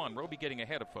strike 1. Roby getting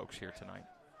ahead of folks here tonight.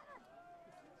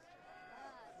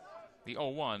 The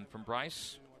 0-1 from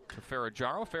Bryce to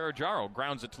Ferraggiaro. Ferraggiaro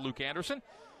grounds it to Luke Anderson.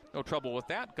 No trouble with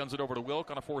that. Guns it over to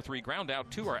Wilk on a 4-3 ground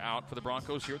out. 2 are out for the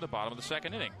Broncos here at the bottom of the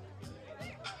second inning.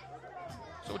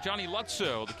 So Johnny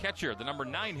Lutzow, the catcher, the number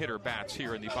 9 hitter, bats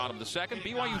here in the bottom of the second.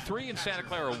 BYU 3 and Santa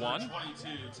Clara 1. 22,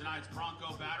 tonight's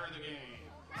Bronco batter of the game,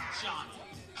 Johnny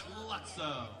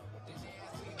Lutzow.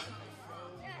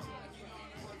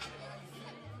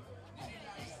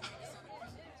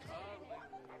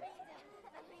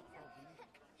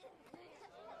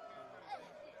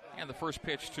 And the first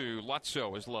pitch to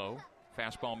Lutzow is low.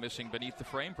 Fastball missing beneath the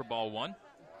frame for ball 1.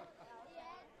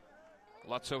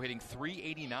 Lutzow hitting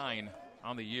 .389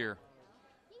 on the year.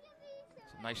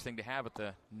 It's a nice thing to have at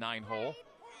the 9-hole.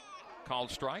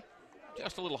 Called strike.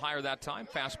 Just a little higher that time.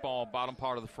 Fastball bottom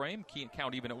part of the frame. Key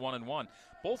count even at 1-1.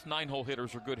 Both 9-hole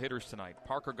hitters are good hitters tonight.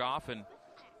 Parker Goff and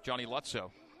Johnny Lutzow.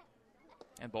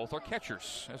 And both are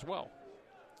catchers as well.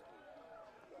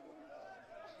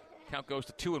 Count goes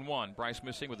to 2-1. Bryce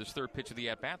missing with his third pitch of the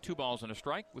at-bat. 2 balls and a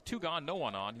strike. With 2 gone, no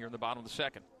one on here in the bottom of the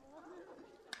second.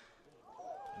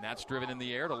 And that's driven in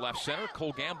the air to left center.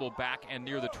 Cole Gamble back and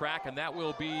near the track, and that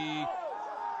will be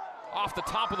off the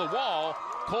top of the wall.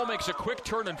 Cole makes a quick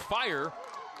turn and fire.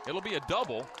 It'll be a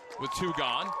double with 2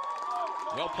 gone.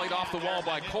 Well played off the wall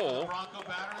by Cole.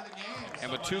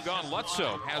 And with 2 gone,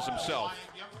 Lutzow has himself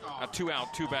a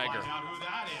 2-out, 2-bagger. Find out who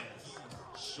that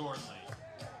is shortly.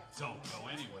 Don't go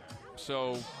anywhere.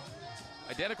 So,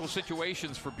 identical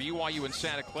situations for BYU and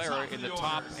Santa Clara in the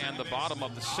top and the bottom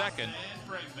of the second.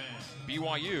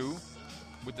 BYU,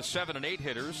 with the 7 and 8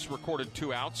 hitters, recorded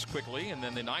 2 outs quickly, and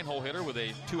then the 9-hole hitter with a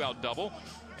 2-out double.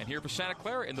 And here for Santa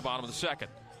Clara in the bottom of the second.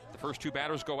 The first 2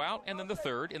 batters go out, and then the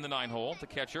third in the 9-hole. The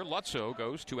catcher, Lutzow,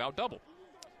 goes 2-out double.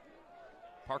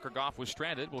 Parker Goff was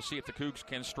stranded. We'll see if the Cougs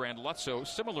can strand Lutzow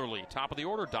similarly. Top of the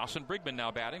order, Dawson Brigman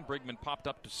now batting. Brigman popped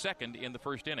up to second in the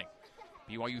first inning.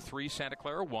 BYU 3, Santa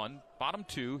Clara 1. Bottom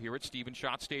 2 here at Stephen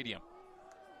Schott Stadium.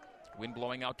 Wind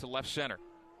blowing out to left center.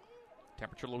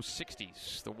 Temperature low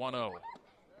 60s. The 1-0.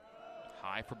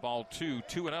 High for ball 2.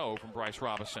 2-0 from Bryce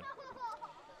Robinson.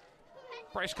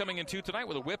 Bryce coming in tonight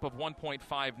with a whip of 1.59,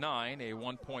 a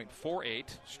 1.48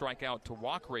 strikeout to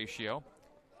walk ratio.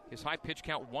 His high pitch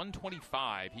count,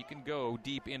 125. He can go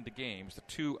deep into games. The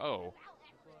 2-0.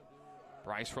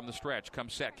 Bryce from the stretch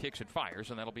comes set, kicks and fires,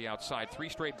 and that'll be outside. 3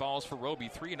 straight balls for Roby.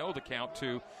 3-0 the count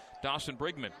to Dawson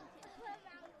Brigman.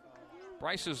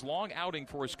 Bryce's long outing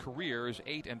for his career is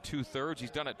 8 2/3.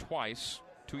 He's done it twice,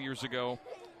 2 years ago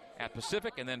at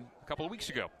Pacific, and then a couple of weeks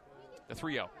ago, the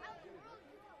 3-0.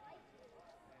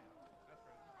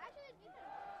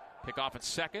 Pick off at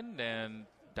second, and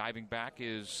diving back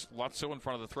is Lutzo in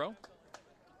front of the throw.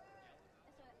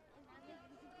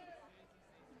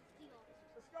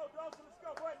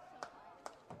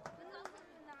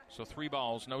 So 3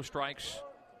 balls, no strikes,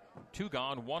 2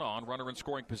 gone, 1 on. Runner in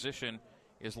scoring position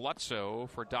is Lutzo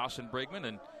for Dawson Brigman,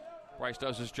 and Bryce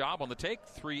does his job on the take.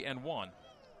 3-1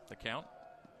 the count.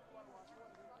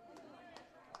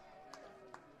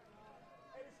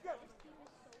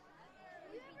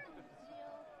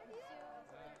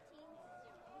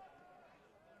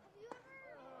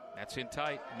 That's in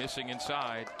tight, missing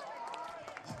inside.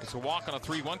 It's a walk on a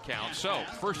 3-1 count. So,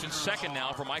 first and second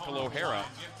now for Michael O'Hara.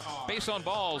 Base on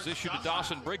balls issued to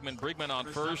Dawson Brigman. Brigman on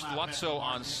first, Lutzo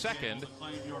on second.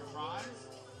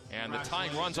 And the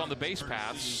tying runs on the base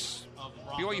paths.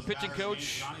 BYU pitching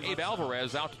coach Abe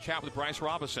Alvarez out to chat with Bryce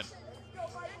Robinson.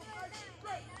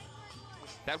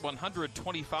 That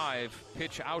 125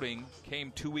 pitch outing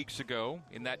came 2 weeks ago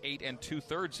in that 8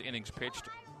 2/3 innings pitched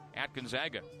at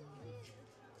Gonzaga.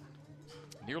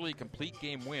 Nearly complete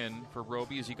game win for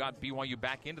Roby as he got BYU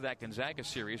back into that Gonzaga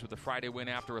series with a Friday win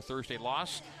after a Thursday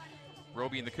loss.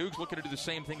 Roby and the Cougs looking to do the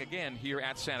same thing again here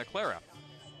at Santa Clara.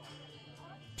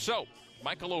 So,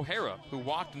 Michael O'Hara, who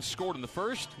walked and scored in the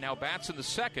first, now bats in the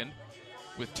second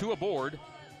with 2 aboard,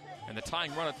 and the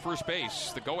tying run at first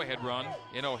base, the go-ahead run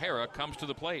in O'Hara, comes to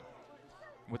the plate.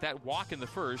 With that walk in the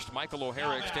first, Michael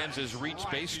O'Hara extends his reach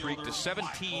base streak to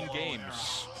 17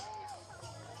 games.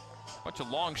 Bunch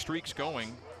of long streaks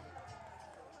going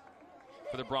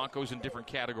for the Broncos in different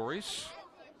categories.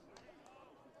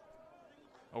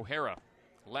 O'Hara,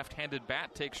 left-handed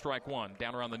bat, takes strike 1,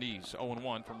 down around the knees.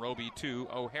 0-1 from Roby to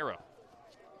O'Hara.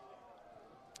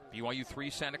 BYU 3,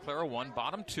 Santa Clara 1,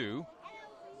 bottom 2.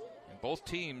 And both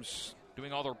teams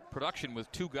doing all their production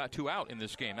with 2 out in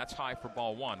this game. That's high for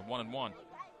ball 1, 1-1.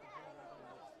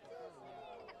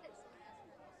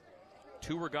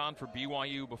 2 were gone for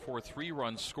BYU before 3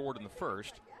 runs scored in the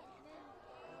first.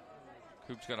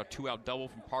 Cougs got a 2-out double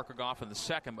from Parker Goff in the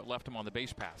second, but left him on the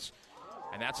base paths.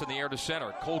 And that's in the air to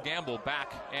center. Cole Gamble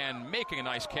back and making a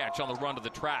nice catch on the run to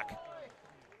the track.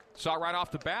 Saw right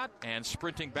off the bat and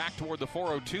sprinting back toward the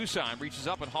 402 sign. Reaches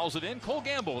up and hauls it in. Cole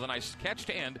Gamble with a nice catch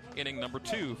to end inning number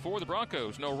 2 for the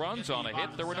Broncos. No runs on a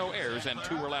hit. There were no errors, and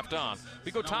 2 were left on.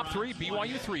 We go top 3,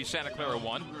 BYU 3, Santa Clara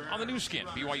 1 on the new skin,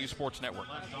 BYU Sports Network.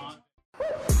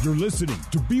 You're listening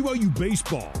to BYU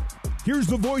Baseball. Here's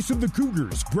the voice of the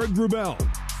Cougars, Greg Wrubell.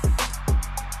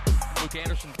 Luke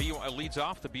Anderson leads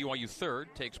off the BYU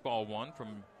third, takes ball 1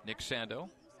 from Nick Sando.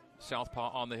 Southpaw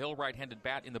on the hill, right-handed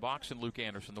bat in the box, and Luke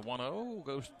Anderson. The 1-0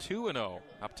 goes 2-0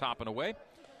 up top and away.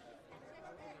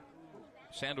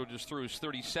 Sando just threw his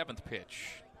 37th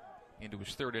pitch into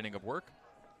his 3rd inning of work.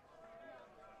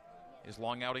 His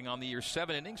long outing on the year,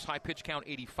 7 innings, high pitch count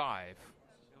 85.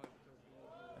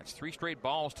 That's 3 straight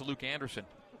balls to Luke Anderson.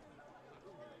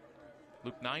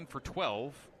 Luke 9 for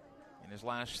 12 in his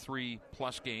last 3+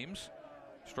 games.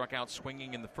 Struck out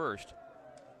swinging in the first.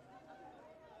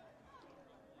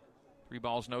 3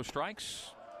 balls, no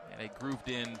strikes. And a grooved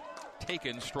in,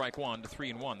 taken strike 1 to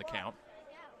 3-1 the count.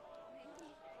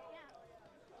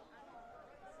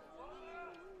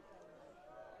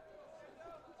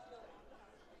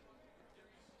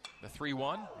 The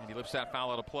 3-1, and he lifts that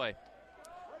foul out of play.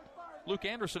 Luke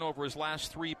Anderson, over his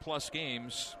last 3+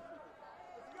 games,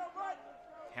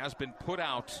 has been put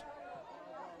out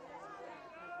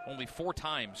only 4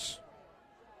 times.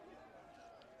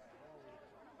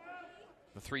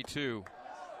 The 3-2.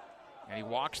 And he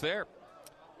walks there.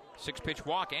 6-pitch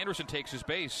walk. Anderson takes his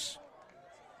base.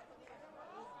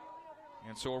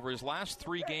 And so over his last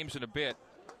 3 games and a bit,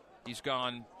 he's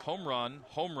gone home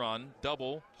run,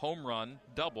 double, home run,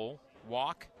 double,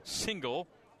 walk, single,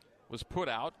 was put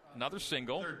out, another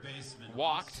single,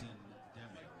 walked,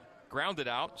 grounded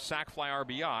out, sac fly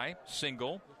RBI,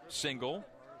 single,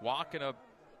 walk, and a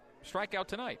strikeout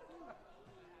tonight.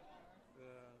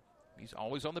 He's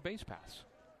always on the base paths.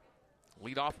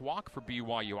 Leadoff walk for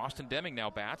BYU. Austin Deming now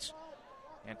bats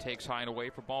and takes high and away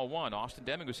for ball 1. Austin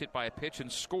Deming was hit by a pitch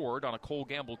and scored on a Cole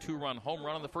Gamble 2-run home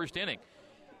run in the first inning.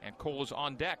 And Cole is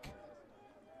on deck.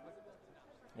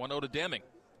 1-0 to Deming.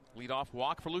 Leadoff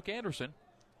walk for Luke Anderson.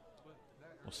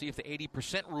 We'll see if the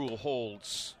 80% rule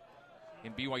holds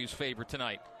in BYU's favor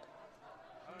tonight.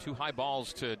 2 high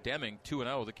balls to Deming,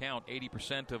 2-0 the count.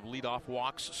 80% of leadoff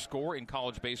walks score in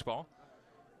college baseball.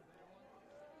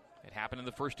 It happened in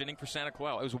the first inning for Santa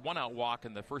Clara. It was a 1-out walk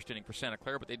in the first inning for Santa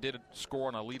Clara, but they did score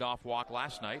on a leadoff walk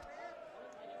last night.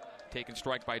 Taken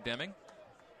strike by Deming,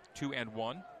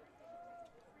 2-1. In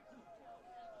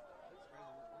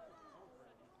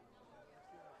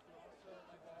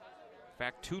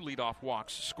fact, 2 leadoff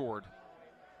walks scored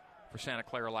for Santa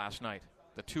Clara last night.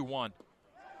 The 2-1.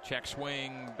 Check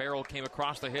swing, barrel came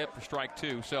across the hip for strike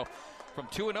 2. So from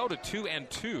 2-0 to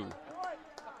 2-2.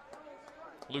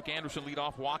 Luke Anderson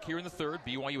leadoff walk here in the third.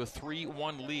 BYU a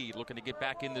 3-1 lead, looking to get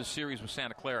back in this series with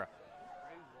Santa Clara.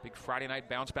 Big Friday night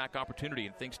bounce back opportunity,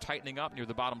 and things tightening up near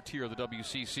the bottom tier of the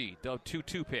WCC. The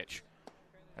 2-2 pitch.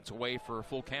 That's away for a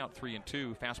full count,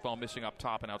 3-2. Fastball missing up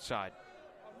top and outside.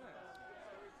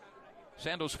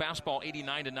 Sando's fastball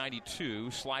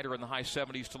 89-92, slider in the high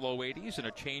 70s to low 80s, and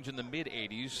a change in the mid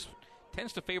 80s.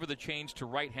 Tends to favor the change to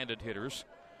right-handed hitters.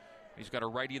 He's got a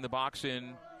righty in the box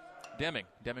in Deming.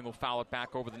 Deming will foul it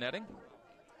back over the netting.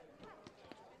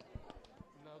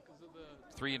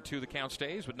 3-2 the count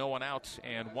stays with no one out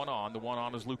and one on. The one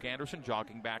on is Luke Anderson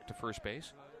jogging back to first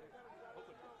base.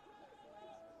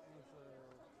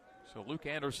 So Luke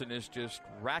Anderson is just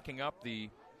racking up the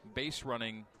base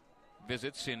running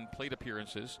visits in plate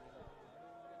appearances.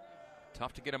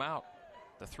 Tough to get him out.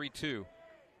 The 3-2.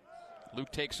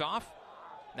 Luke takes off.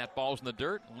 That ball's in the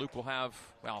dirt. Luke will have,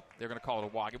 well, they're going to call it a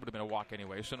walk. It would have been a walk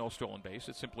anyway, so no stolen base.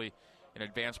 It's simply an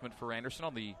advancement for Anderson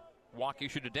on the walk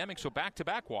issued to Deming, so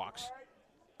back-to-back walks.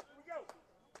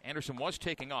 Anderson was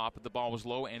taking off, but the ball was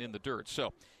low and in the dirt.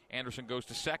 So Anderson goes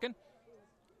to second,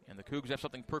 and the Cougs have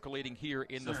something percolating here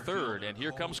in the third. And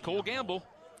here comes Cole Gamble.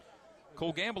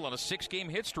 Cole Gamble on a 6-game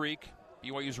hit streak.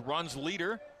 BYU's runs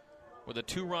leader with a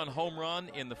 2-run home run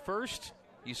in the first.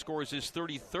 He scores his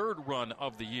 33rd run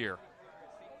of the year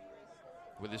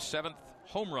with his 7th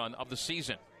home run of the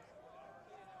season.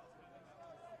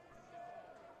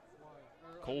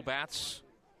 Cole bats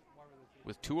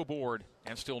with 2 aboard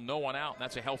and still no one out. And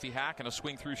that's a healthy hack and a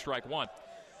swing through strike 1.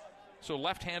 So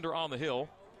left-hander on the hill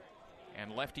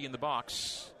and lefty in the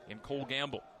box in Cole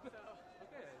Gamble.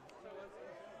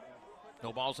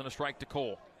 No balls and a strike to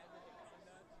Cole.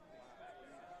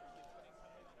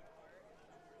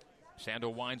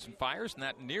 Sando winds and fires, and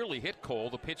that nearly hit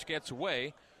Cole. The pitch gets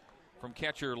away from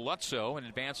catcher Lutzo, and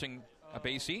advancing a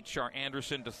base each are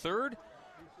Anderson to third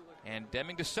and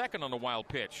Deming to second on a wild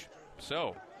pitch.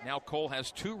 So now Cole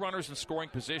has 2 runners in scoring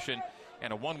position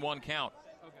and a 1-1 count.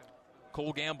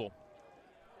 Cole Gamble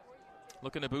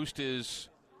looking to boost his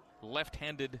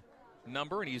left-handed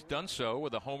number, and he's done so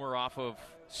with a homer off of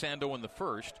Sando in the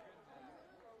first.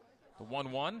 The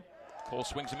 1-1. Cole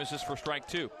swings and misses for strike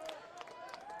 2.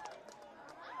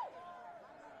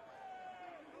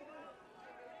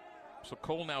 So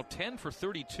Cole now 10 for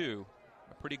 32.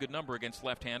 A pretty good number against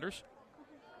left-handers.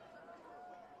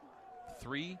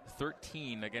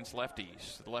 3-13 against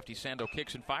lefties. The lefty Sando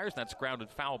kicks and fires, and that's grounded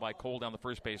foul by Cole down the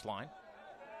first base line.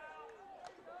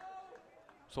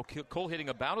 So Cole hitting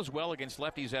about as well against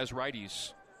lefties as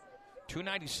righties.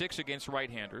 296 against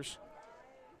right-handers.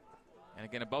 And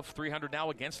again, above 300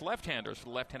 now against left-handers for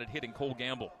the left-handed hitting Cole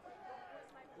Gamble.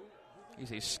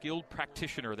 He's a skilled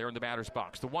practitioner there in the batter's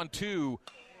box. The 1-2,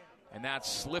 and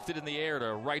that's lifted in the air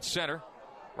to right center.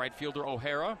 Right fielder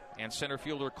O'Hara and center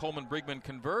fielder Coleman Brigman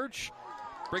converge.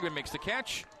 Brigman makes the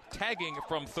catch. Tagging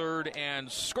from third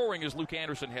and scoring is Luke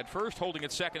Anderson head first. Holding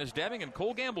at second is Deming, and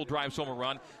Cole Gamble drives home a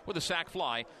run with a sac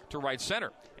fly to right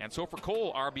center. And so for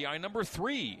Cole, RBI number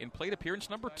 3 in plate appearance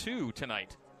number 2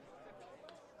 tonight.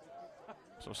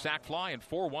 So sac fly and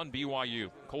 4-1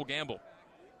 BYU. Cole Gamble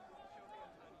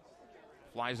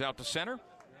flies out to center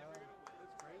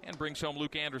and brings home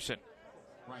Luke Anderson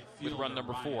with run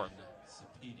number 4.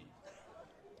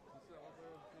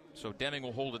 So Deming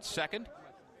will hold at second.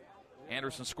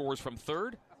 Anderson scores from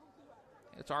third.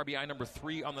 It's RBI number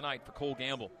 3 on the night for Cole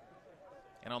Gamble.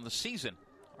 And on the season,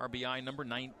 RBI number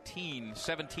 19,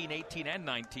 17, 18, and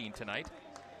 19 tonight.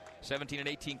 17 and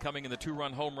 18 coming in the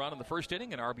 2-run home run in the first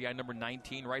inning, and RBI number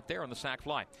 19 right there on the sac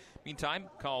fly. Meantime,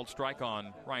 called strike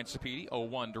on Ryan Sapedi.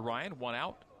 0-1 to Ryan, 1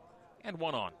 out, and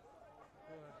 1 on.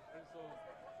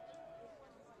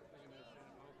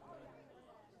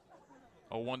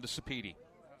 Oh, 1 to Sapedi.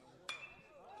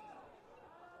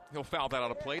 He'll foul that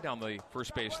out of play down the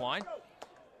first base line.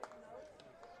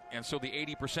 And so the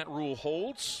 80% rule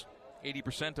holds.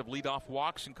 80% of leadoff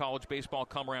walks in college baseball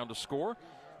come around to score.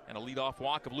 And a leadoff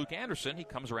walk of Luke Anderson, he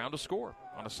comes around to score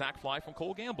on a sac fly from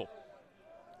Cole Gamble.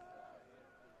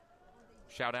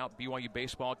 Shout out BYU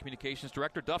Baseball Communications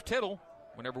Director Duff Tittle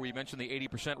whenever we mention the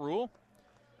 80% rule.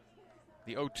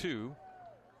 The 0-2 to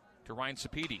Ryan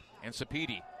Sapedi. And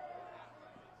Sapedi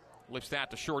lifts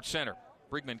that to short center.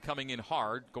 Brigman coming in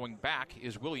hard. Going back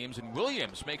is Williams, and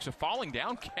Williams makes a falling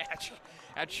down catch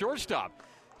at shortstop.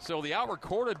 So the out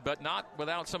recorded, but not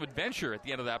without some adventure at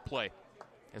the end of that play.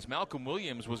 As Malcolm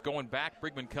Williams was going back,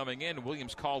 Brigman coming in,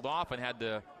 Williams called off and had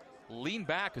to lean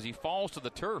back as he falls to the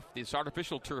turf, this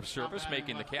artificial turf surface,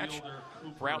 making the catch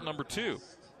for out number 2.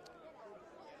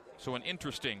 So an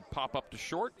interesting pop-up to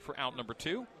short for out number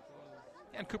 2.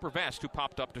 And Cooper Vest, who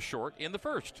popped up to short in the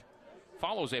first,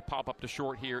 follows a pop-up to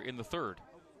short here in the third.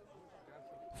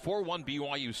 4-1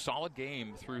 BYU, solid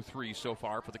game through 3 so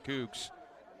far for the Cougs.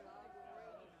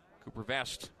 Cooper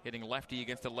Vest hitting lefty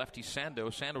against the lefty Sando.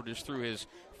 Sando just threw his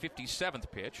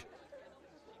 57th pitch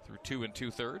through 2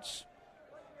 2/3.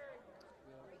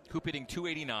 Coop hitting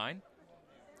 .289,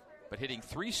 but hitting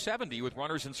 .370 with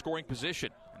runners in scoring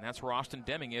position. And that's where Austin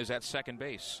Deming is at second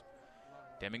base.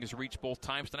 Deming has reached both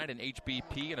times tonight, an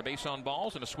HBP and a base on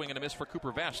balls, and a swing and a miss for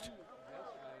Cooper Vest.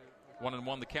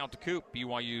 1-1 the count to Coop,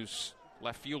 BYU's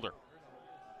left fielder.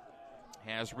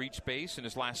 Has reached base in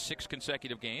his last 6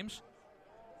 consecutive games.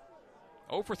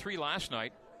 0 for 3 last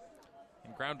night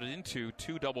and grounded into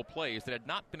 2 double plays that had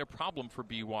not been a problem for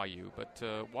BYU, but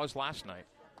was last night.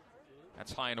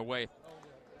 That's high and away.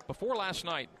 Before last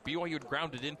night, BYU had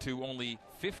grounded into only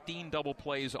 15 double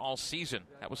plays all season.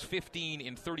 That was 15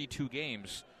 in 32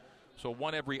 games, so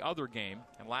 1 every other game.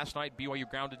 And last night, BYU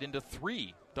grounded into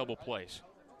 3 double plays.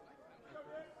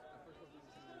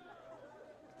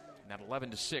 And that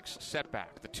 11-6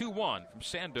 setback. The 2-1 from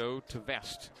Sando to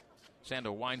Vest.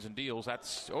 Sando winds and deals.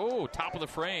 That's, top of the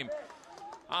frame.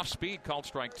 Off speed, called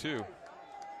strike 2.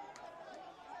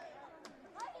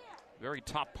 Very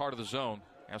top part of the zone,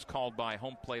 as called by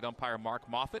home plate umpire Mark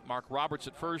Moffitt. Mark Roberts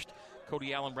at first, Cody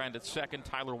Allenbrand at second,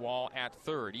 Tyler Wall at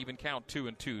third. Even count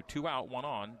 2-2. 2 out, 1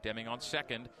 on. Deming on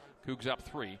second. Cougs up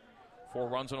 3. 4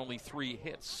 runs and only 3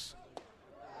 hits.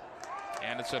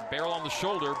 And it's a barrel on the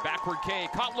shoulder. Backward K.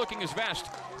 Caught looking his Vest.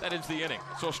 That ends the inning.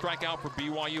 So a strikeout for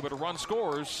BYU, but a run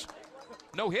scores.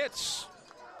 No hits.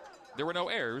 There were no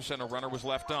errors, and a runner was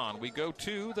left on. We go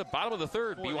to the bottom of the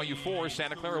third. BYU 4,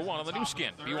 Santa Clara 1 on the new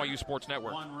skin, BYU Sports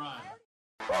Network.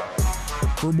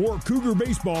 For more Cougar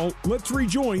baseball, let's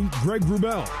rejoin Greg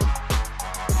Wrubell.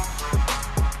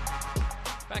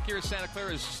 Back here at Santa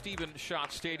Clara's Stephen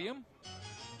Schott Stadium.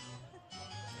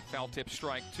 Foul tip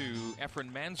strike to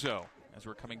Efren Manzo as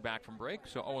we're coming back from break.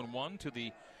 So 0-1 to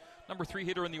the number 3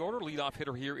 hitter in the order, leadoff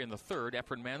hitter here in the third,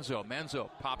 Efren Manzo. Manzo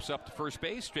pops up to first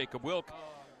base. Jacob Wilk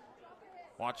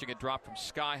watching it drop from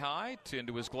sky high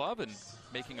into his glove and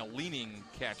making a leaning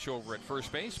catch over at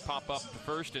first base. Pop up to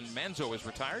first, and Manzo is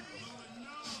retired.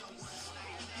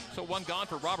 So 1 gone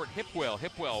for Robert Hipwell.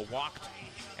 Hipwell walked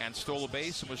and stole a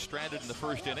base and was stranded in the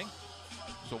first inning.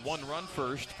 So 1 run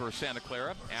first for Santa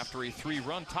Clara after a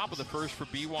 3-run top of the first for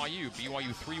BYU.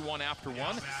 BYU 3-1 after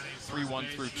 1, 3-1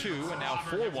 through 2, and now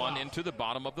 4-1 into the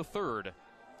bottom of the third.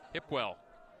 Hipwell,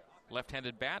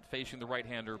 left-handed bat facing the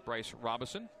right-hander Bryce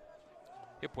Robinson.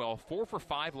 Hipwell 4 for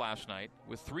 5 last night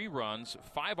with 3 runs,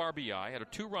 5 RBI, had a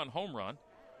 2-run home run.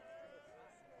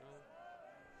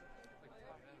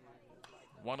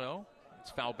 1-0.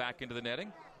 It's fouled back into the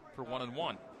netting for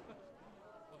 1-1.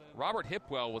 Robert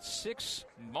Hipwell, with 6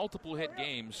 multiple hit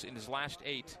games in his last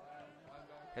 8,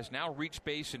 has now reached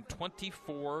base in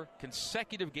 24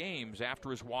 consecutive games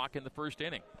after his walk in the first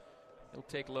inning. He'll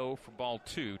take low for ball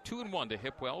 2. 2-1 to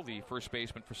Hipwell, the first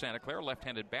baseman for Santa Clara,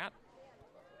 left-handed bat.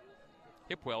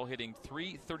 Hipwell hitting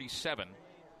 .337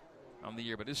 on the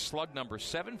year, but his slug number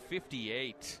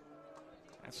 758.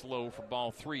 That's low for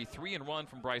ball 3. 3-1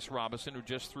 from Bryce Robinson, who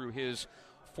just threw his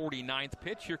 49th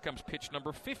pitch. Here comes pitch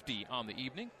number 50 on the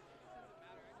evening,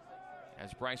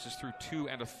 as Bryce is through 2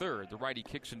 1/3. The righty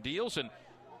kicks and deals and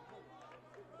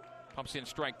pumps in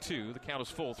strike 2. The count is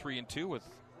full, 3-2 with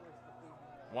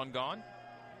 1 gone.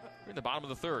 We're in the bottom of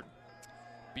the third.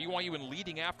 BYU in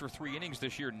leading after 3 innings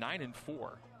this year,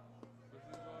 9-4.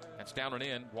 That's down and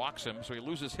in, walks him, so he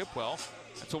loses Hipwell.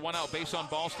 That's a 1-out base on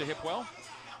balls to Hipwell.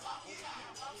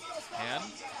 And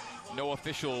no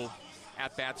official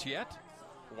at-bats yet.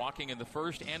 Walking in the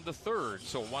first and the third.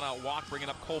 So 1-out walk, bringing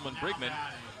up Coleman Brigman.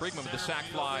 Brigman with the sac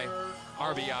fly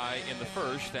RBI in the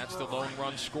first. That's the lone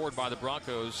run scored by the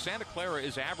Broncos. Santa Clara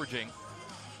is averaging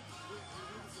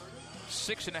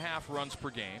 6.5 runs per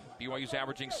game. BYU's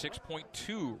averaging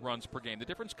 6.2 runs per game. The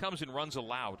difference comes in runs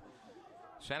allowed.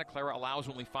 Santa Clara allows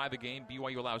only 5 a game.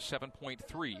 BYU allows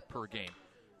 7.3 per game.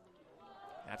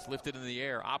 That's lifted in the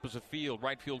air, opposite field,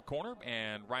 right field corner,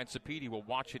 and Ryan Sapedi will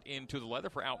watch it into the leather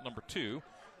for out number 2.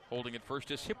 Holding it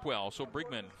first is Hipwell, so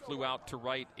Brigman flew out to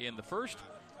right in the first.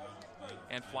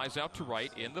 and flies out to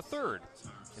right in the third.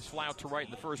 His fly out to right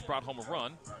in the first brought home a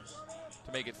run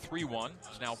to make it 3-1.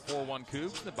 It's now 4-1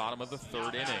 Cougs in the bottom of the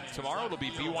third inning. Tomorrow it'll be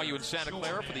BYU and Santa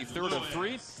Clara for the third of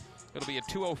three. It'll be a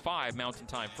 2:05 Mountain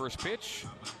Time first pitch.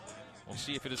 We'll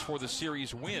see if it is for the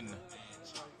series win.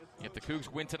 If the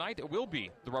Cougs win tonight, it will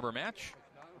be the rubber match.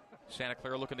 Santa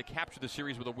Clara looking to capture the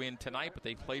series with a win tonight, but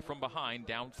they play from behind,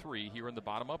 down 3 here in the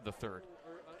bottom of the third.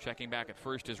 Checking back at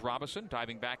first is Robinson.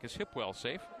 Diving back is Hipwell,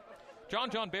 safe.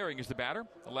 John Bering is the batter,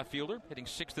 a left fielder, hitting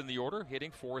 6th in the order,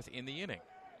 hitting 4th in the inning.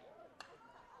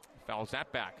 Fouls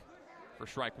that back for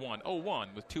strike one.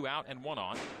 0-1 with 2 out and 1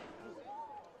 on.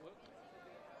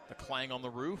 The clang on the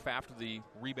roof after the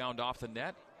rebound off the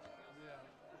net.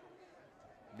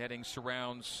 Netting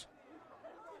surrounds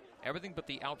everything but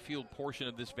the outfield portion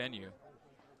of this venue.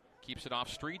 Keeps it off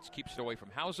streets, keeps it away from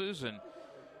houses, and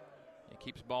it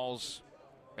keeps balls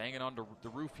banging onto the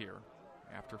roof here.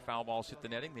 After foul balls hit the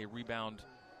netting, they rebound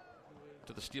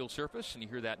to the steel surface, and you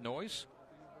hear that noise.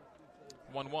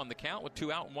 1-1 the count with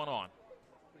 2 out and 1 on.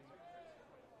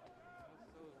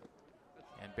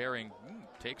 And Bering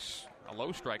takes a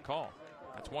low strike call.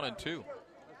 That's 1-2.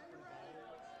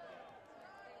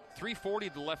 340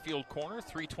 to the left field corner,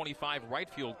 325 right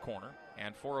field corner,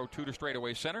 and 402 to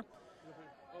straightaway center.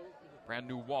 Brand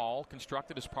new wall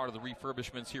constructed as part of the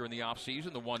refurbishments here in the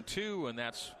offseason. The 1-2, and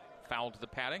that's fouled to the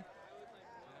padding.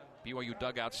 BYU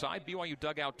dugout side. BYU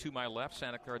dugout to my left,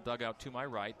 Santa Clara dugout to my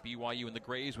right. BYU in the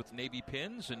grays with navy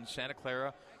pins, and Santa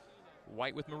Clara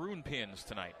white with maroon pins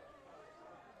tonight.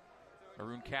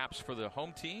 Maroon caps for the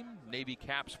home team, navy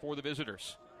caps for the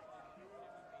visitors.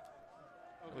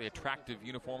 Really attractive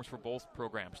uniforms for both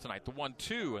programs tonight. The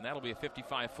 1-2, and that'll be a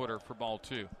 55-footer for ball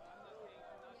 2.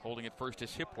 Holding it first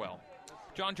is Hipwell.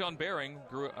 John Bering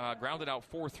grounded out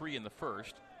 4-3 in the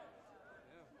first.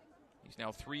 He's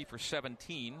now 3 for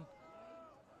 17.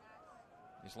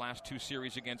 His last 2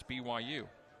 series against BYU.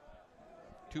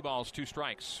 2 balls, 2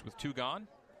 strikes with 2 gone.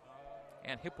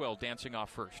 And Hipwell dancing off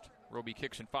first. Roby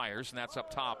kicks and fires, and that's up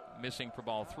top, missing for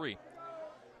ball 3.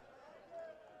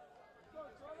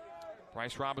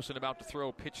 Bryce Robinson about to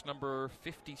throw pitch number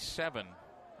 57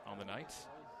 on the night.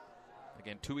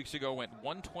 Again, 2 weeks ago went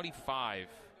 125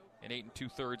 in 8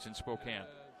 2/3 in Spokane.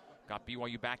 Got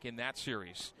BYU back in that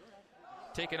series.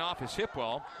 Taken off is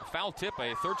Hipwell. A foul tip,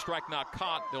 a third strike not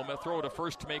caught. They'll throw it to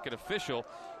first to make it official,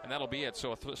 and that'll be it.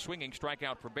 So a swinging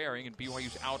strikeout for Bering, and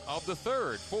BYU's out of the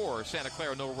third. For Santa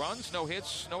Clara, no runs, no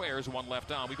hits, no errors, 1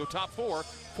 left on. We go top 4.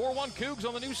 4-1 Cougs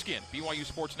on the new skin, BYU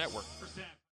Sports Network.